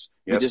goes.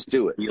 You just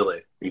do it. Feel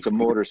it. It's a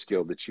motor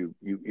skill that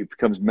it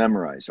becomes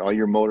memorized. All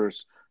your motor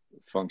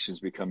functions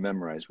become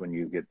memorized when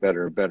you get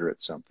better and better at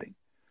something.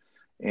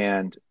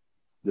 And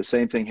the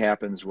same thing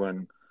happens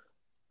when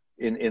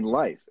in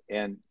life.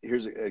 And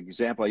here's an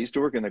example. I used to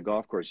work in a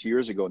golf course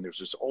years ago, and there was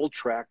this old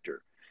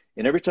tractor.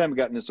 And every time I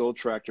got in this old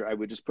tractor, I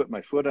would just put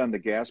my foot on the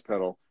gas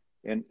pedal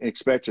and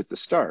expect it to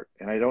start.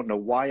 And I don't know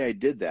why I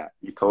did that.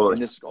 You totally.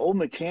 And this old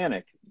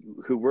mechanic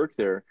who worked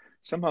there,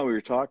 somehow we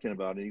were talking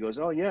about it. He goes,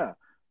 "Oh yeah,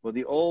 well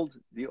the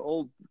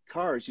old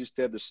cars used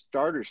to have the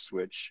starter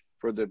switch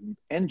for the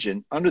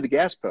engine under the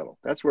gas pedal.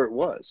 That's where it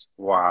was."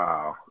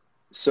 Wow.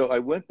 So I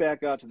went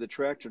back out to the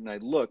tractor and I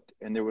looked,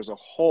 and there was a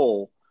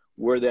hole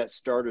where that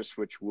starter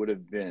switch would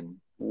have been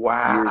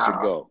years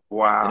ago.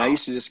 Wow. And I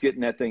used to just get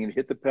in that thing and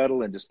hit the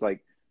pedal and just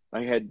like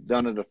I had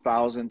done it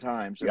 1,000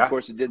 times. And of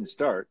course, it didn't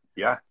start.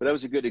 Yeah. But that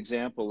was a good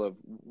example of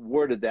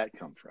where did that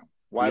come from?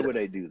 Why would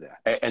I do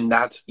that? And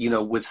that's,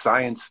 with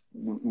science,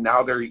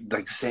 now they're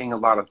like saying a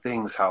lot of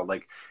things, how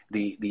like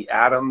the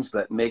atoms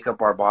that make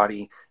up our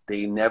body,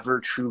 they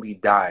never truly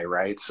die,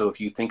 right? So if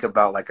you think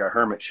about like a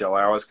hermit shell,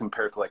 I always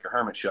compare it to like a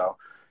hermit shell.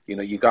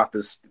 You got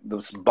this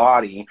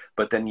body,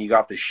 but then you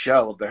got the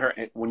shell of the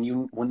hermit.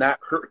 When that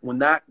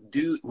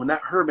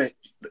hermit,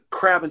 the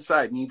crab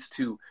inside needs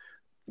to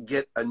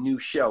get a new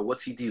shell,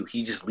 what's he do?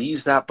 He just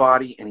leaves that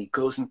body and he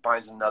goes and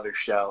finds another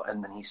shell,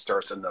 and then he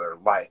starts another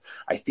life.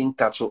 I think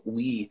that's what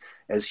we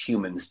as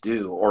humans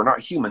do, or not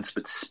humans,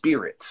 but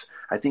spirits.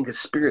 I think as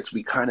spirits,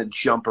 we kind of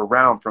jump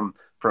around from,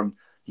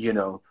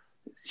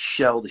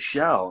 shell to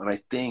shell. And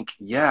I think,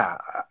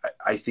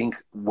 I think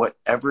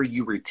whatever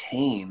you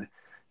retain,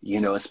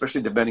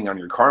 especially depending on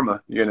your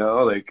karma,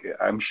 like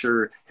I'm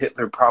sure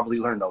Hitler probably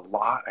learned a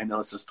lot. I know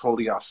this is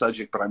totally off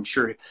subject, but I'm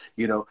sure,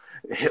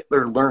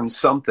 Hitler learned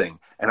something.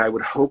 And I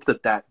would hope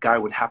that guy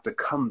would have to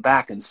come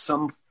back in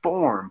some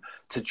form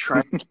to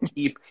try to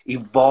keep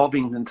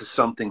evolving into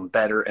something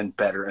better and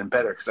better and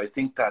better. Because I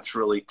think that's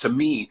really, to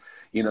me,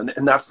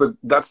 and that's the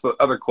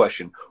other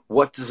question.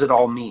 What does it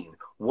all mean?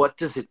 What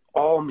does it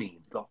all mean?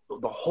 The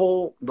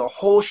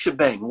whole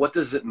shebang. What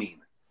does it mean?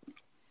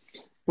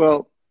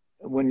 Well,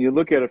 when you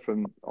look at it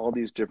from all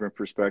these different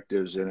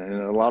perspectives, and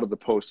a lot of the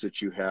posts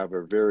that you have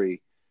are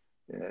very,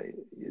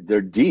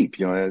 they're deep.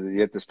 You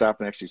have to stop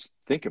and actually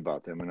think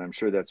about them. And I'm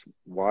sure that's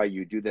why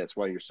you do that. That's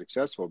why you're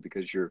successful,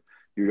 because you're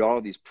all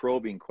these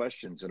probing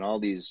questions and all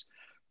these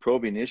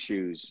probing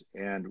issues.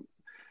 And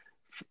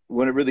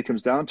when it really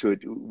comes down to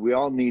it, we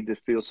all need to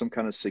feel some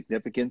kind of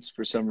significance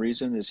for some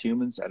reason as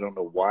humans. I don't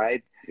know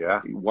why.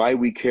 Yeah. Why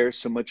we care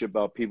so much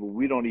about people.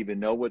 We don't even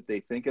know what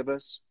they think of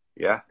us.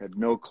 Yeah. I have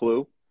no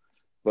clue.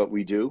 But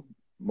we do.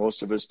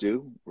 Most of us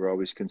do. We're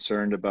always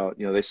concerned about,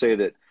 they say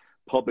that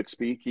public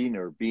speaking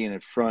or being in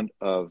front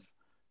of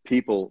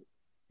people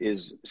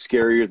is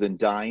scarier than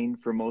dying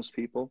for most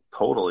people.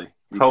 Totally.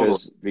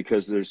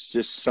 Because there's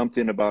just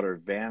something about our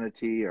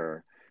vanity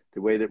or the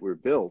way that we're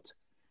built.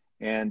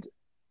 And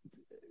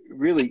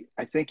really,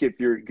 I think if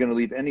you're going to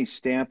leave any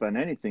stamp on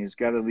anything, it's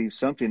got to leave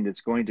something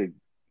that's going to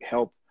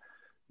help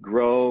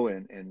grow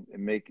and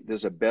make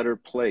this a better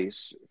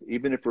place.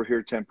 Even if we're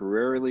here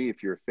temporarily,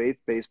 if you're a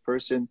faith-based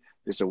person,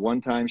 it's a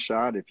one-time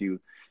shot. If you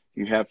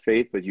have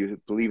faith but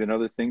you believe in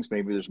other things,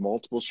 maybe there's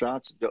multiple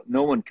shots.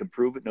 No one can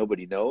prove it.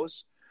 Nobody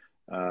knows.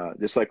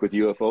 Just like with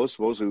UFOs,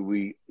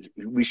 supposedly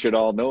we should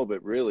all know,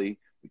 but really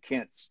we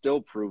can't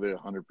still prove it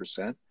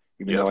 100%,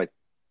 even though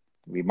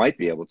we might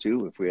be able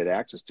to if we had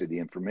access to the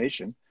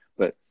information.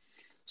 But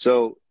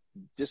so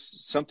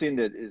just something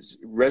that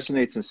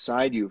resonates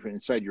inside you,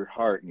 inside your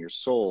heart and your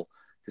soul,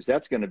 because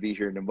that's going to be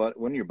here.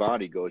 When your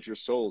body goes, your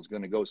soul is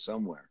going to go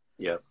somewhere.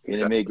 Yeah, exactly.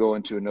 And it may go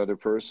into another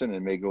person,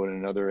 it may go in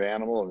another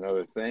animal,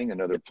 another thing,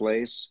 another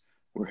place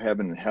where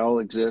heaven and hell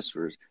exists,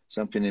 or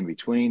something in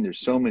between. There's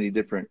so many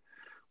different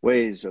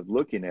ways of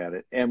looking at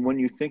it. And when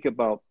you think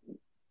about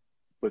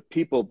what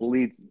people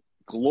believe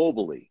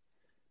globally,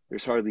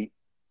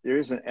 there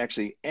isn't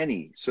actually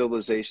any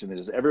civilization that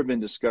has ever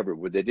been discovered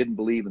where they didn't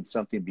believe in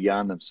something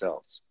beyond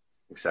themselves.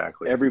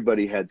 Exactly.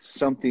 Everybody had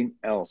something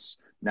else,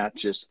 not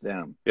just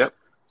them. Yep.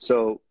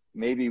 So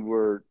maybe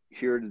we're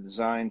here to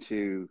design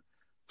to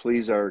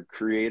please our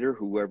creator,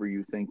 whoever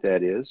you think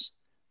that is,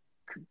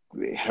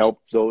 help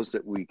those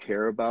that we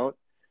care about,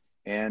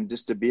 and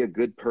just to be a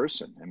good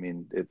person. I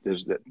mean,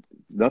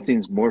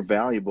 nothing's more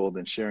valuable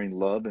than sharing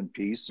love and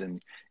peace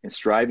and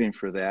striving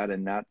for that,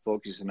 and not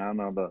focusing on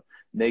all the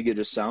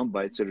negative sound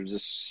bites that are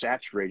just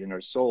saturating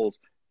our souls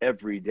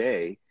every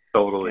day.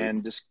 Totally.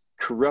 And just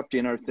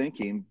corrupting our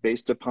thinking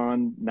based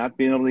upon not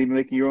being able to even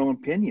make your own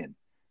opinion.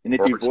 And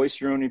if you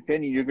voice your own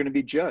opinion, you're going to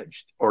be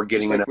judged. Or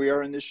getting just like we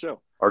are in this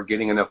show. Or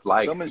getting enough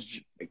likes.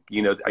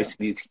 I see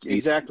these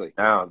exactly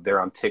now. They're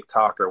on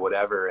TikTok or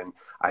whatever, and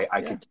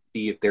I can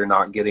see if they're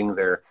not getting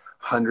their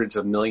hundreds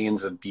of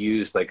millions of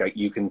views. Like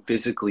you can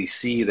physically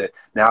see that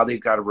now they've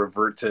got to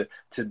revert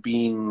to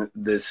being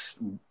this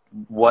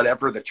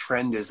whatever the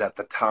trend is at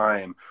the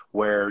time.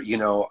 Where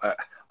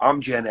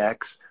I'm Gen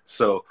X,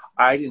 so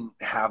I didn't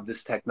have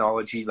this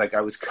technology. Like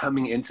I was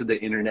coming into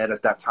the internet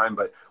at that time,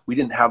 but we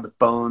didn't have the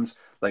phones.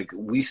 Like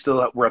we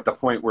still were at the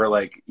point where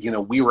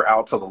we were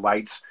out till the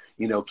lights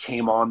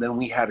came on, then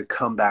we had to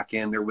come back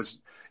in.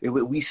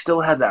 We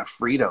still had that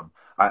freedom.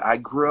 I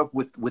grew up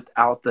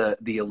without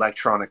the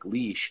electronic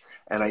leash,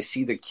 and I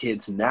see the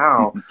kids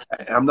now,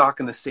 and I'm not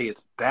going to say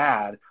it's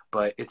bad,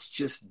 but it's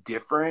just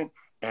different,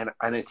 and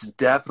it's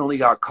definitely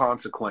got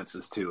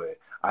consequences to it.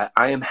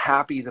 I am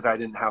happy that I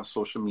didn't have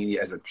social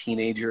media as a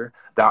teenager.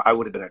 That I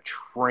would have been a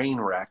train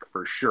wreck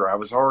for sure. I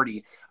was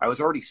already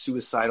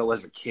suicidal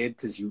as a kid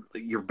because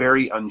you're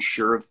very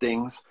unsure of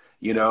things,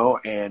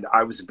 and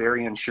I was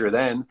very unsure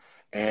then.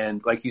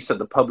 And like you said,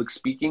 the public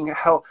speaking,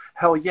 hell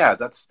yeah,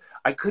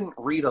 I couldn't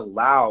read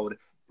aloud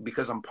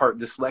because I'm part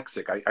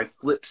dyslexic. I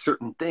flip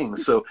certain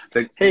things. So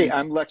hey,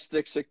 I'm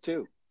lexic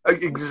too.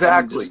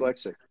 Exactly. I'm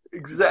dyslexic.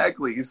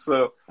 Exactly.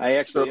 So I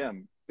actually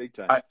am big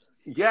time.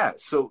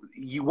 So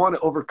you want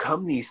to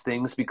overcome these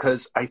things,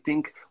 because I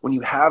think when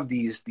you have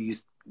these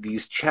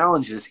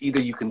challenges,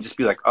 either you can just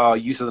be like,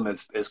 use them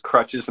as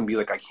crutches and be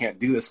like, I can't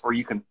do this, or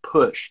you can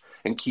push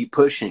and keep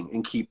pushing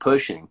and keep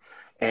pushing.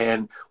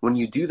 And when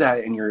you do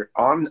that and you're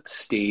on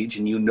stage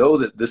and you know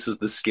that this is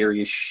the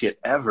scariest shit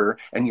ever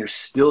and you're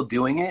still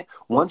doing it,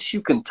 once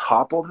you can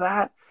topple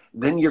that,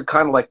 then you're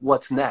kind of like,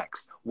 what's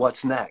next?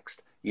 What's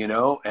next? you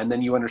know, and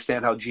then you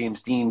understand how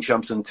James Dean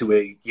jumps into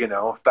a, you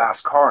know,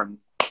 fast car and,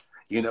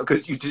 you know,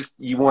 because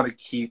you want to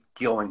keep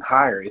going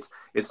higher.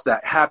 It's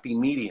that happy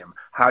medium.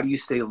 How do you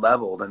stay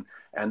leveled?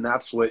 And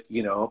that's what,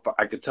 you know,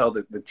 I could tell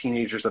that the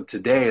teenagers of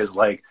today is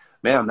like,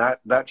 man,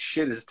 that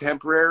shit is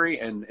temporary,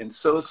 and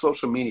so is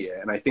social media.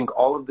 And I think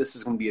all of this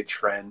is going to be a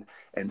trend,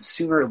 and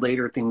sooner or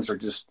later things are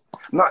just,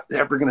 I'm not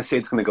ever going to say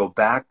it's going to go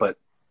back, but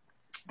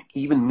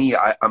even me,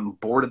 I'm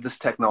bored of this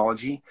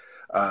technology.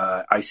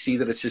 I see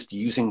that it's just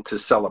using to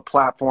sell a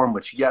platform,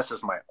 which, yes,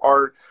 is my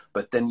art,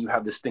 but then you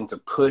have this thing to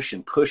push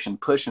and push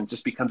and push, and it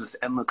just becomes this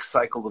endless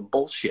cycle of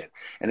bullshit.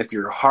 And if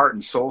your heart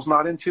and soul's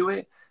not into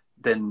it,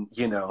 then,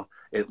 you know,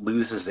 it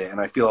loses it. And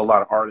I feel a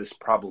lot of artists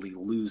probably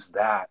lose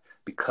that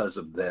because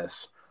of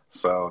this.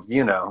 So,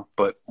 you know,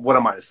 but what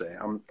am I to say?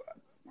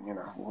 You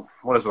know,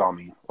 what does it all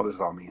mean? What does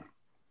it all mean?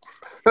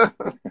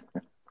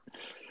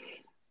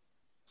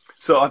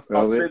 So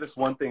I'll say this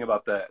one thing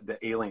about the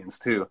aliens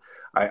too.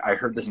 I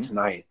heard this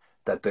tonight,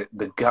 that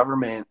the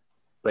government,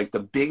 like the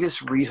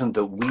biggest reason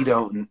that we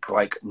don't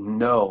like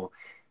know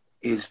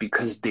is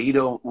because they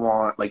don't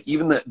want, like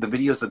even the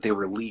videos that they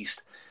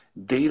released,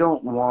 they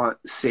don't want,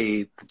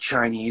 say, the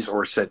Chinese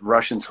or said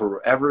Russians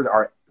or whoever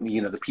are, you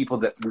know, the people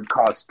that would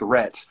cause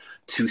threats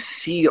to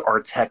see our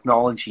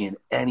technology in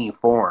any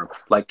form,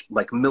 like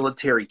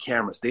military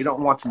cameras. They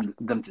don't want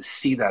them to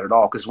see that at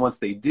all, because once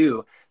they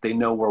do, they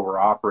know where we're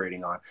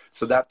operating on.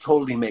 So that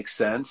totally makes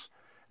sense.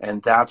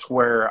 And that's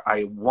where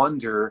I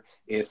wonder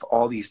if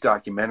all these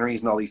documentaries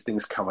and all these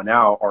things coming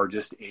out are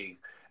just a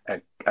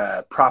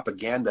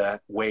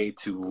propaganda way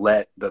to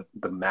let the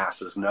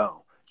masses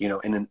know, you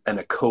know, in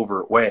a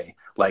covert way,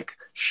 like,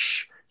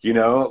 shh, you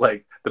know,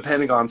 like the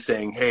Pentagon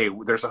saying, hey,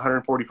 there's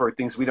 144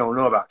 things we don't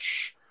know about.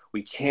 Shh,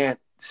 we can't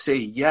say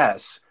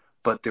yes,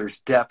 but there's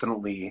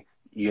definitely,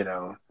 you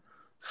know,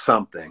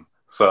 something.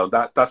 So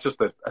that's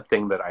just a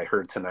thing that I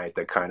heard tonight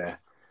that kind of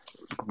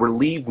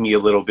relieved me a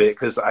little bit,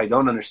 because I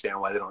don't understand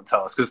why they don't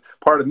tell us. Because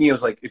part of me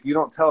was like, if you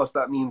don't tell us,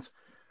 that means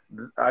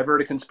I've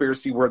heard a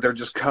conspiracy where they're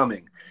just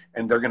coming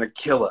and they're going to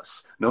kill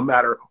us no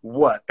matter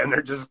what. And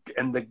they're just,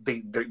 and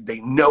they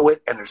know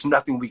it, and there's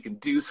nothing we can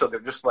do. So they're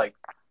just like,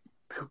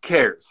 who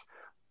cares?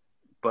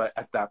 But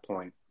at that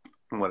point,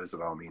 what does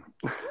it all mean?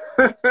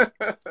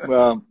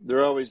 Well,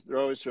 they're always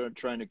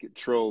trying to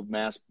control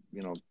mass,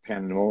 you know,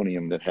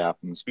 pandemonium that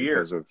happens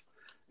because of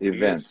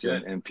events.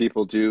 And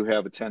people do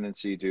have a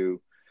tendency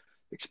to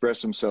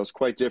express themselves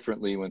quite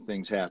differently when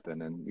things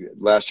happen. And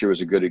last year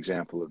was a good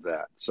example of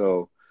that.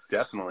 So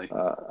definitely,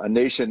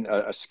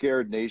 a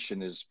scared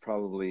nation is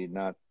probably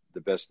not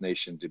the best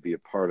nation to be a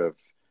part of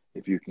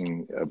if you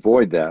can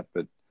avoid that.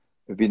 But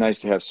it'd be nice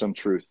to have some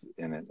truth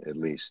in it, at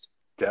least.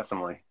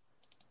 Definitely.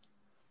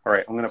 All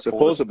right, I'm going to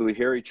supposedly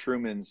Harry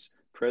Truman's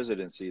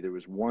presidency, there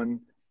was one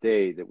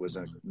day that was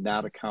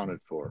not accounted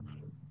for,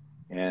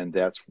 and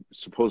that's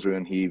supposedly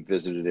when he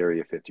visited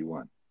Area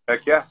 51.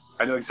 Heck yeah,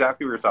 I know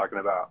exactly what you're talking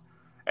about.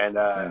 And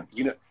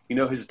you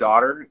know, his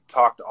daughter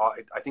talked.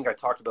 I think I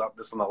talked about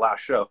this on the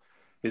last show.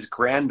 His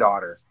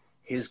granddaughter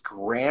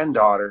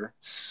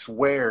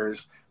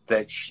swears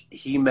that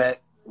he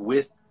met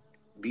with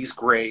these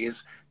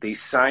Greys. They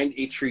signed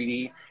a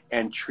treaty,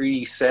 and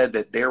treaty said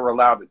that they were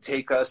allowed to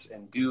take us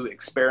and do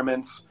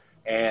experiments,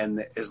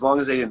 and as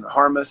long as they didn't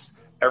harm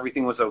us,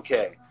 everything was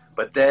okay.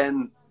 But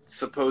then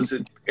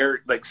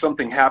like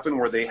something happened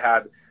where they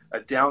had a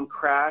down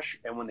crash,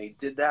 and when they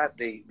did that,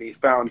 they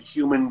found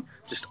human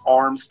just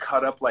arms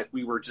cut up like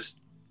we were just,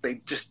 they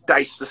just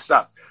diced us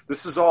up.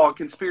 This is all a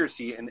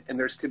conspiracy, and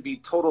there's could be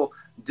total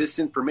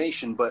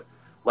disinformation, but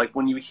like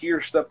when you hear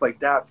stuff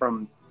like that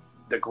from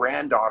the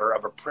granddaughter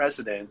of a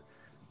president,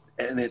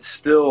 and it's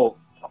still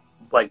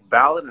like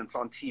valid and it's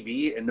on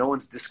TV and no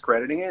one's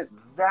discrediting it,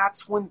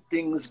 that's when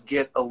things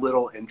get a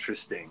little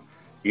interesting,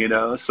 you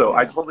know? So yeah.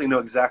 I totally know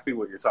exactly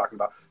what you're talking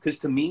about, because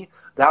to me,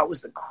 that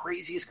was the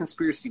craziest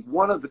conspiracy.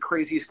 One of the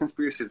craziest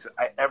conspiracies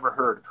I ever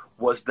heard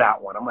was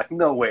that one. I'm like,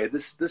 no way,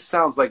 this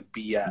sounds like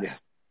BS,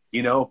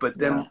 you know? But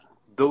then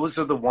those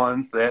are the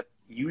ones that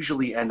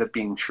usually end up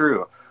being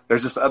true.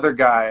 There's this other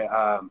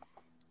guy,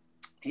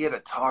 he had a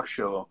talk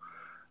show,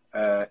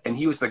 and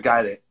he was the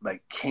guy that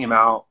like came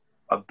out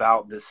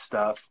about this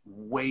stuff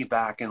way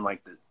back in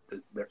like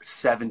the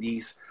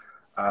 70s.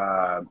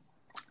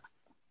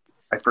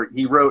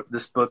 He wrote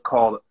this book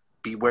called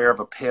Beware of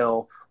a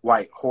Pale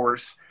White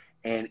Horse,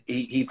 and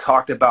he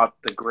talked about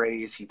the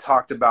Greys. He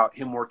talked about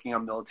him working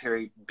on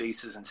military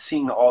bases and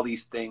seeing all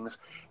these things,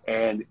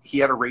 and he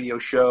had a radio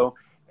show,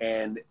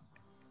 and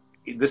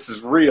this is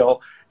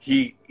real.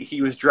 He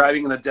was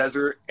driving in the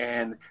desert,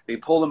 and they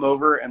pulled him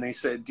over, and they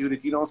said, dude,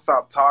 if you don't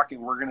stop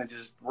talking, we're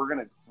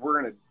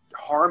gonna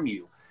harm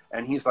you.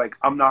 And he's like,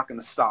 I'm not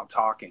going to stop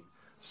talking.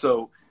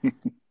 So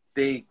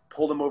they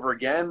pulled him over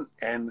again,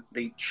 and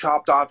they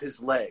chopped off his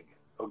leg.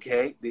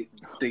 Okay.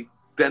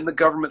 Then the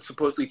government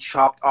supposedly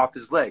chopped off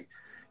his leg.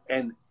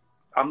 And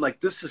I'm like,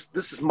 this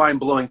is mind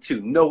blowing too.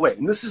 No way.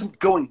 And this is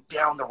going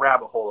down the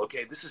rabbit hole.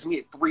 Okay. This is me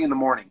at 3 a.m.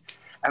 And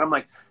I'm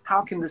like,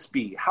 how can this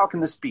be? How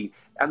can this be?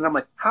 And I'm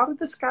like, how did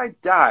this guy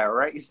die? All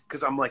right.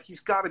 Because I'm like,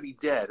 he's got to be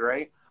dead.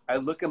 Right. I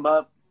look him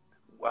up.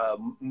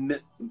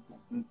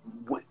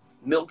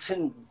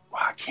 Milton,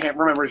 I can't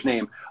remember his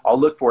name. I'll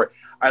look for it.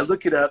 I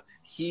look it up.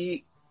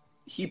 He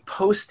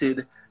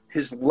posted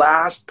his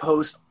last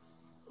post,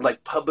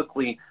 like,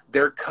 publicly.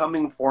 They're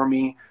coming for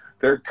me.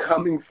 They're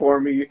coming for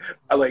me.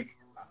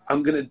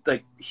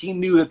 He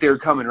knew that they were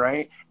coming,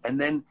 right?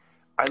 And then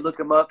I look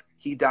him up.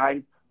 He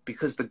died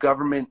because the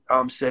government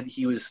said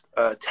he was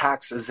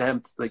tax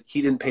exempt. Like,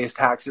 he didn't pay his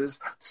taxes.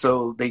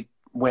 So they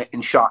went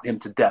and shot him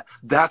to death.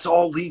 That's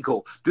all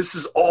legal. This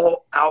is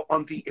all out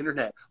on the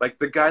internet. Like,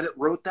 the guy that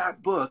wrote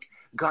that book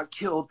got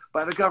killed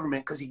by the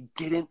government because he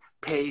didn't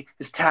pay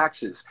his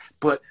taxes.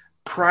 But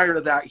prior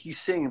to that, he's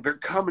saying, they're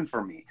coming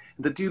for me.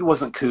 The dude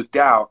wasn't cooked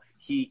out.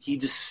 He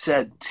just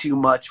said too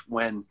much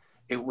when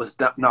it was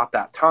not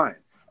that time.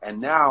 And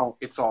now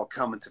it's all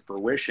coming to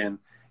fruition.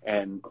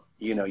 And,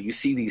 you know, you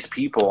see these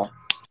people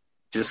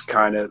just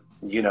kind of,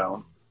 you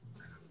know,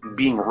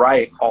 being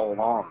right all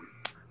along,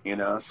 you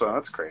know? So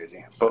that's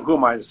crazy. But who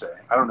am I to say?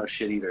 I don't know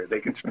shit either. They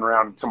can turn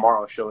around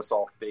tomorrow and show us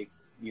all fake,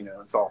 you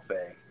know, it's all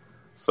fake.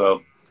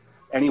 So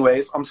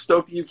anyways, I'm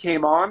stoked that you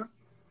came on.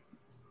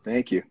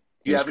 Thank you.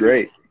 It was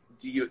great.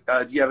 Do you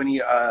have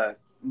any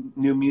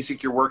new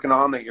music you're working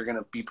on that you're going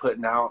to be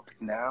putting out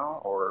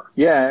now, or?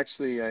 Yeah,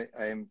 actually,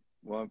 I'm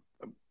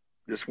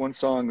there's one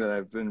song that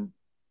I've been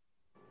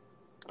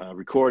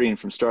recording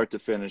from start to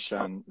finish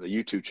on the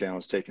YouTube channel.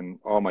 It's taken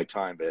all my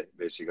time,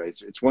 basically.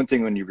 It's one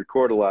thing when you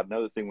record a lot,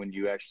 another thing when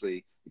you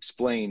actually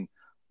explain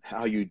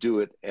how you do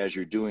it as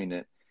you're doing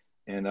it.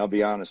 And I'll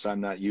be honest,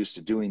 I'm not used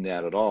to doing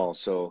that at all.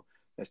 So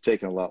that's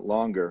taken a lot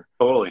longer.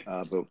 Totally.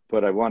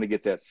 But I want to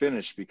get that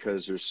finished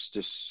because there's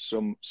just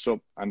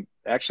so I'm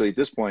actually at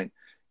this point,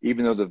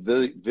 even though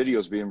the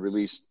video's being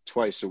released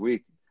twice a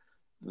week,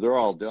 they're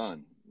all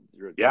done.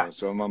 Yeah.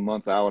 So I'm a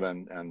month out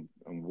on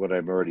what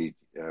I've already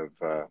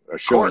are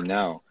showing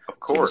now. Of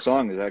course. So the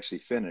song is actually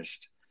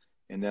finished,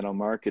 and then I'll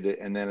market it.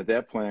 And then at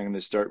that point, I'm going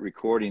to start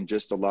recording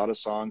just a lot of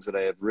songs that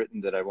I have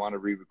written that I want to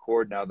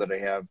re-record now that I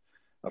have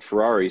a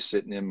Ferrari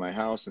sitting in my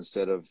house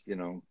instead of, you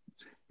know,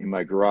 in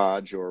my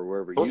garage or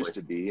wherever it used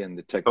to be. And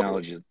the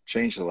technology has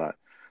changed a lot.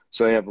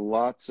 So I have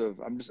lots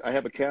of, I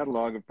have a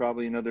catalog of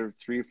probably another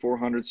 300 or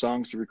 400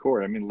 songs to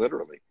record. I mean,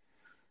 literally.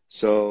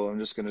 So I'm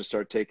just going to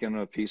start taking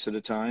a piece at a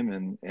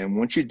time. And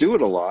once you do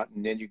it a lot,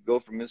 and then you go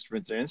from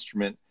instrument to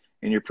instrument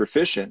and you're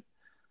proficient,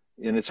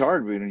 and it's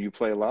hard when you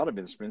play a lot of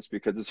instruments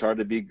because it's hard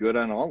to be good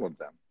on all of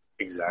them.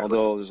 Exactly.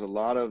 Although there's a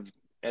lot of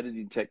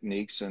editing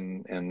techniques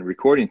and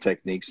recording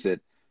techniques that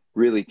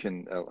really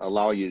can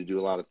allow you to do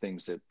a lot of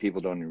things that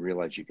people don't even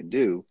realize you can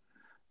do,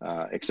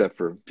 except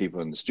for people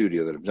in the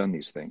studio that have done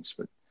these things.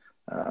 But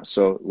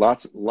so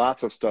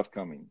lots of stuff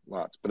coming,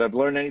 lots. But if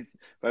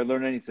I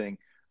learned anything,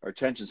 our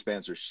attention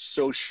spans are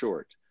so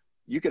short.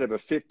 You could have a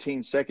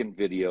 15-second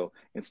video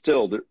and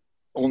still they're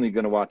only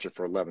going to watch it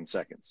for 11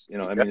 seconds. You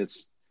know, I mean,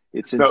 it's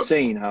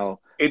insane how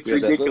it's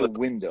ridiculous. That little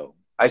window.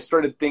 I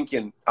started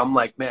thinking, I'm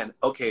like, man,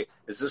 okay,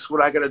 is this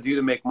what I got to do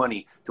to make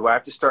money? Do I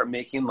have to start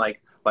making like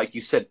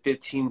you said,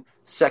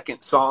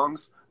 15-second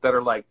songs that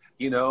are like,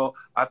 you know,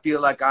 I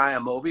feel like I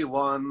am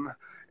Obi-Wan.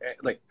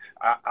 Like,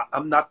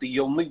 I'm not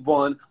the only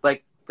one.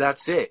 Like,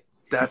 that's it.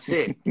 That's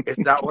it. Is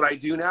that what I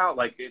do now?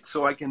 Like,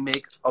 so I can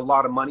make a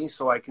lot of money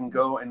so I can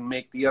go and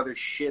make the other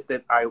shit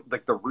that I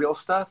like, the real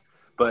stuff.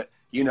 But,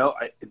 you know,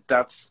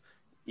 that's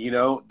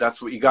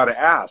what you got to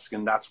ask.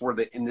 And that's where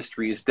the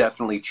industry is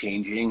definitely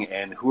changing.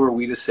 And who are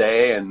we to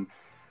say? And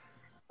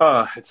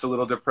it's a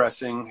little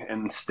depressing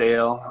and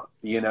stale,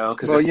 you know.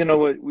 Well, you know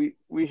what?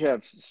 We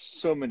have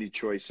so many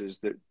choices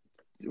that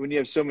when you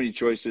have so many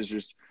choices,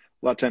 there's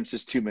a lot of times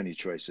just too many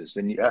choices.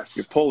 And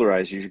you're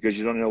polarized because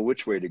you don't know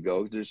which way to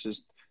go. There's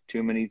just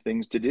too many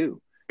things to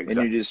do.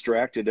 Exactly. And you're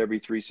distracted every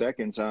 3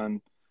 seconds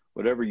on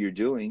whatever you're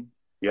doing.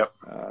 Yep.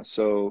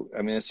 So,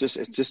 I mean, it's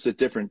just a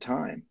different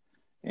time.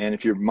 And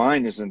if your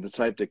mind isn't the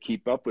type to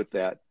keep up with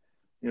that,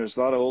 you know, there's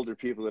a lot of older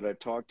people that I've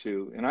talked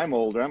to, and I'm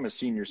older, I'm a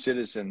senior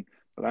citizen,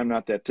 but I'm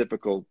not that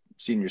typical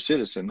senior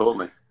citizen.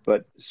 Totally.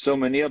 But so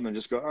many of them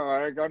just go,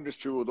 I'm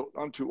just too old.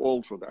 I'm too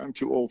old for that. I'm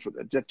too old for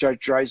that. That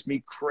drives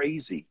me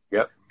crazy.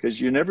 Yep.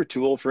 Because you're never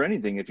too old for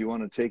anything if you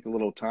want to take a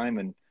little time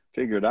and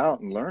figure it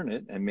out and learn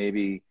it, and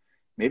maybe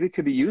it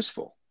could be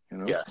useful. You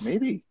know, yes.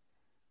 Maybe.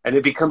 And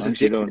it becomes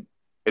addictive.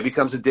 It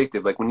becomes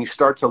addictive. Like when you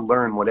start to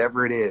learn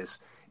whatever it is,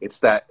 it's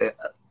that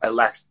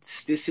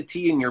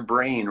elasticity in your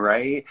brain,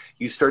 right?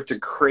 You start to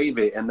crave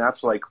it. And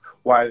that's like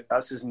why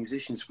us as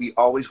musicians, we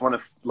always want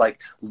to like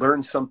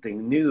learn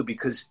something new,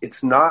 because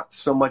it's not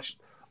so much,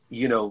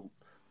 you know,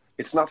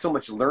 it's not so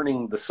much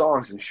learning the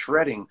songs and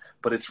shredding,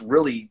 but it's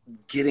really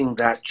getting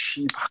that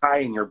cheap high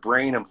in your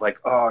brain of like,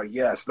 oh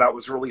yes, that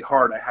was really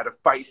hard. I had to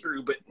fight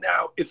through, but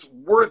now it's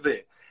worth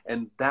it.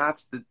 And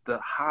that's the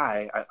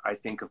high, I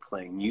think, of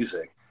playing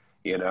music,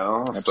 you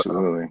know?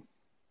 Absolutely. So,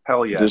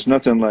 hell yeah. There's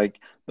nothing like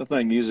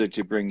music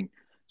to bring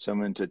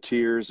someone to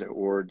tears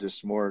or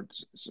just more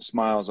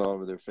smiles all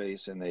over their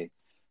face, and they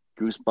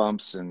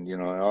goosebumps and, you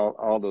know,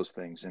 all those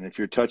things. And if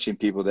you're touching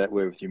people that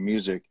way with your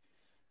music,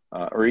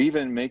 or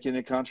even making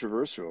it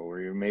controversial, or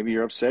maybe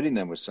you're upsetting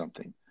them with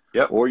something,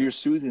 Yep. or you're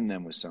soothing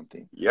them with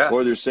something, Yes.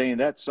 or they're saying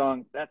that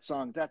song,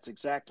 that's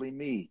exactly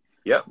me.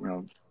 Yep. You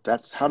know,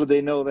 how do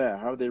they know that?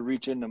 How do they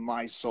reach into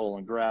my soul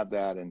and grab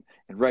that and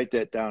write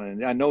that down?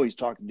 And I know he's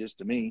talking just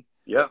to me.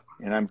 Yep.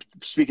 And I'm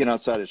speaking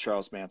outside of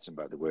Charles Manson,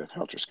 by the way, with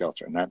Helter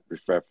Skelter. I'm not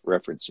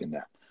referencing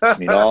that. I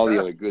mean, all the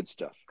other good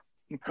stuff.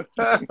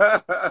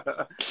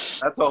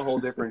 That's a whole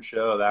different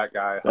show, that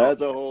guy.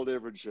 That's a whole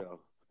different show.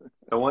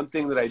 The one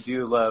thing that I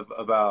do love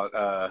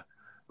about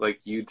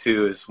like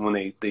U2 is when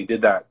they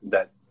did that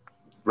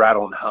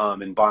Rattle and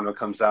Hum, and Bono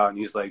comes out and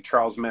he's like,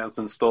 Charles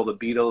Manson stole the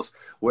Beatles,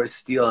 we're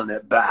stealing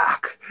it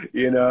back.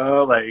 You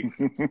know, like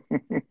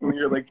when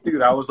you're like,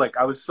 dude, I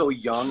was so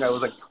young, I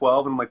was like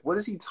 12, and I'm like, what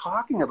is he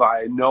talking about?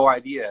 I had no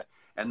idea.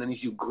 And then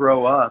as you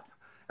grow up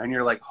and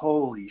you're like,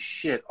 holy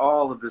shit,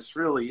 all of this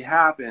really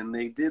happened.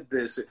 They did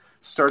this. It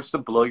starts to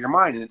blow your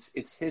mind, and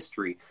it's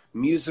history,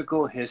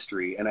 musical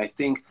history. And I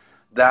think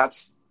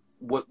that's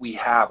what we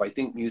have. I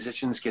think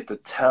musicians get to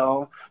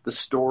tell the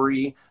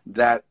story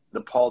that the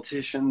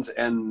politicians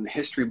and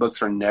history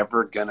books are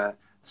never gonna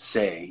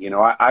say. You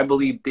know, I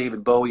believe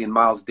David Bowie and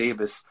Miles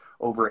Davis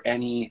over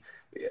any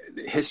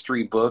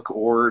history book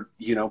or,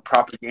 you know,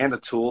 propaganda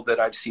tool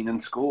that I've seen in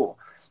school.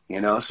 You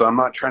know, so I'm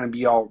not trying to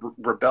be all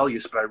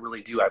rebellious, but I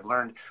really do. I've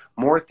learned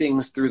more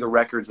things through the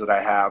records that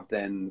I have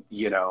than,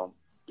 you know,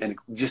 and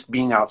just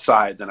being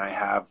outside than I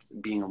have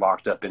being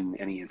locked up in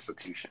any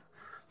institution.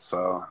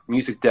 So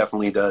music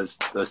definitely does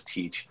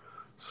teach.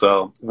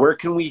 So where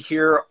can we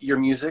hear your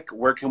music?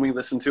 Where can we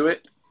listen to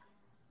it?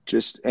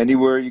 Just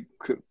anywhere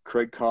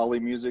Craig Colley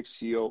Music,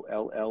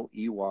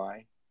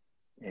 Colley,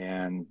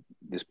 and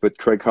just put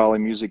Craig Colley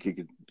Music. You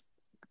could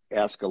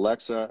ask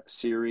Alexa,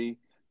 Siri.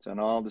 It's on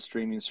all the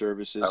streaming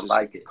services. I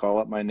like it. Call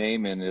up my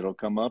name and it'll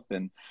come up.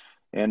 And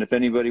if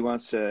anybody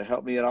wants to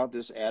help me out,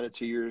 just add it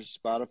to your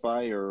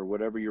Spotify or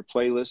whatever your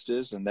playlist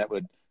is, and that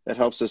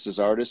helps us as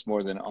artists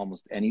more than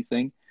almost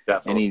anything.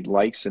 Definitely. Any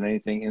likes and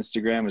anything.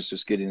 Instagram is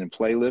just getting a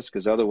playlist,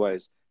 because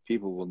otherwise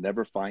people will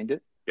never find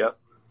it. Yep.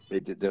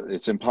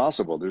 It's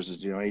impossible. There's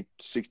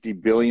 60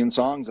 billion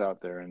songs out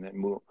there,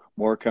 and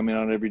more coming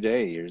out every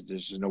day.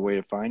 There's just no way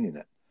of finding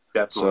it.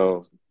 Definitely.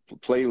 So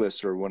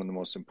playlists are one of the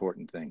most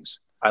important things.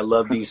 I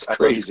love these.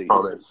 Crazy.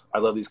 I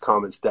love these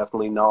comments.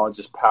 Definitely, knowledge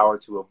is power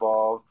to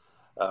evolve.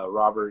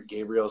 Robert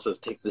Gabriel says,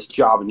 "Take this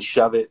job and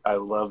shove it." I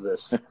love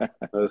this.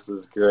 This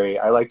is great.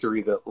 I like to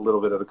read a little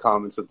bit of the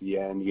comments at the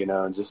end, you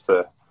know,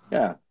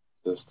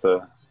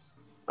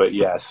 But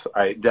yes,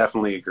 I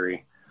definitely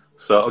agree.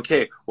 So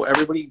okay, well,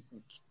 everybody,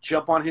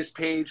 jump on his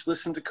page,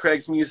 listen to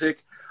Craig's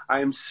music.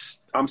 I'm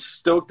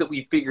stoked that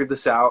we figured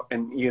this out,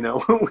 and you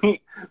know,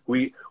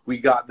 we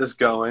got this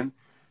going.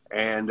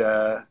 And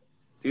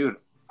dude,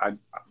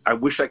 I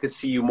wish I could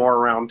see you more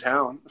around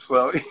town.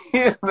 So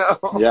you know.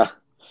 Yeah.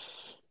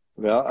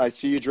 Well, I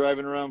see you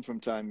driving around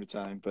from time to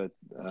time, but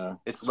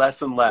it's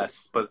less and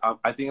less. But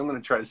I think I'm going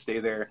to try to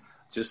stay there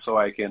just so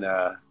I can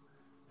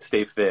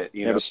stay fit.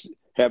 You know,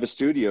 have a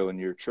studio in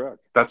your truck.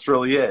 That's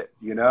really it.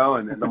 You know,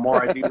 and the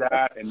more I do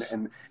that,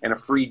 and a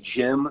free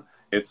gym,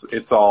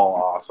 it's all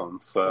awesome.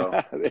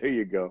 So there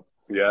you go.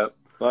 Yeah.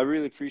 Well, I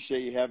really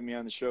appreciate you having me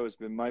on the show. It's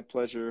been my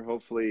pleasure.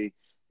 Hopefully,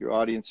 your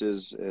audience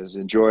has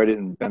enjoyed it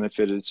and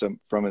benefited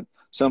from it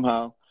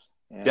somehow.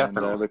 And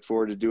Definitely. I look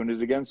forward to doing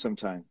it again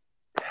sometime.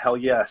 Hell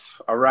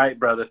yes. All right,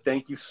 brother.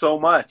 Thank you so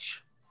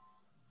much.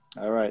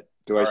 All right.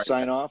 Do I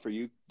sign off, or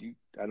you?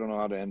 I don't know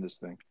how to end this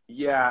thing.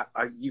 Yeah,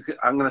 I'm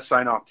going to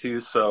sign off too.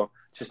 So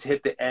just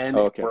hit the end.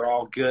 Okay. We're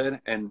all good.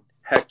 And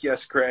heck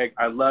yes, Craig.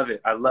 I love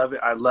it. I love it.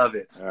 I love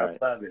it. All right.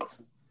 I love it.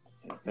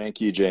 Thank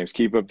you, James.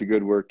 Keep up the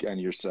good work on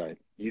your side.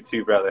 You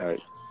too, brother. All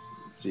right.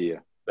 See ya.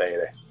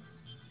 Later.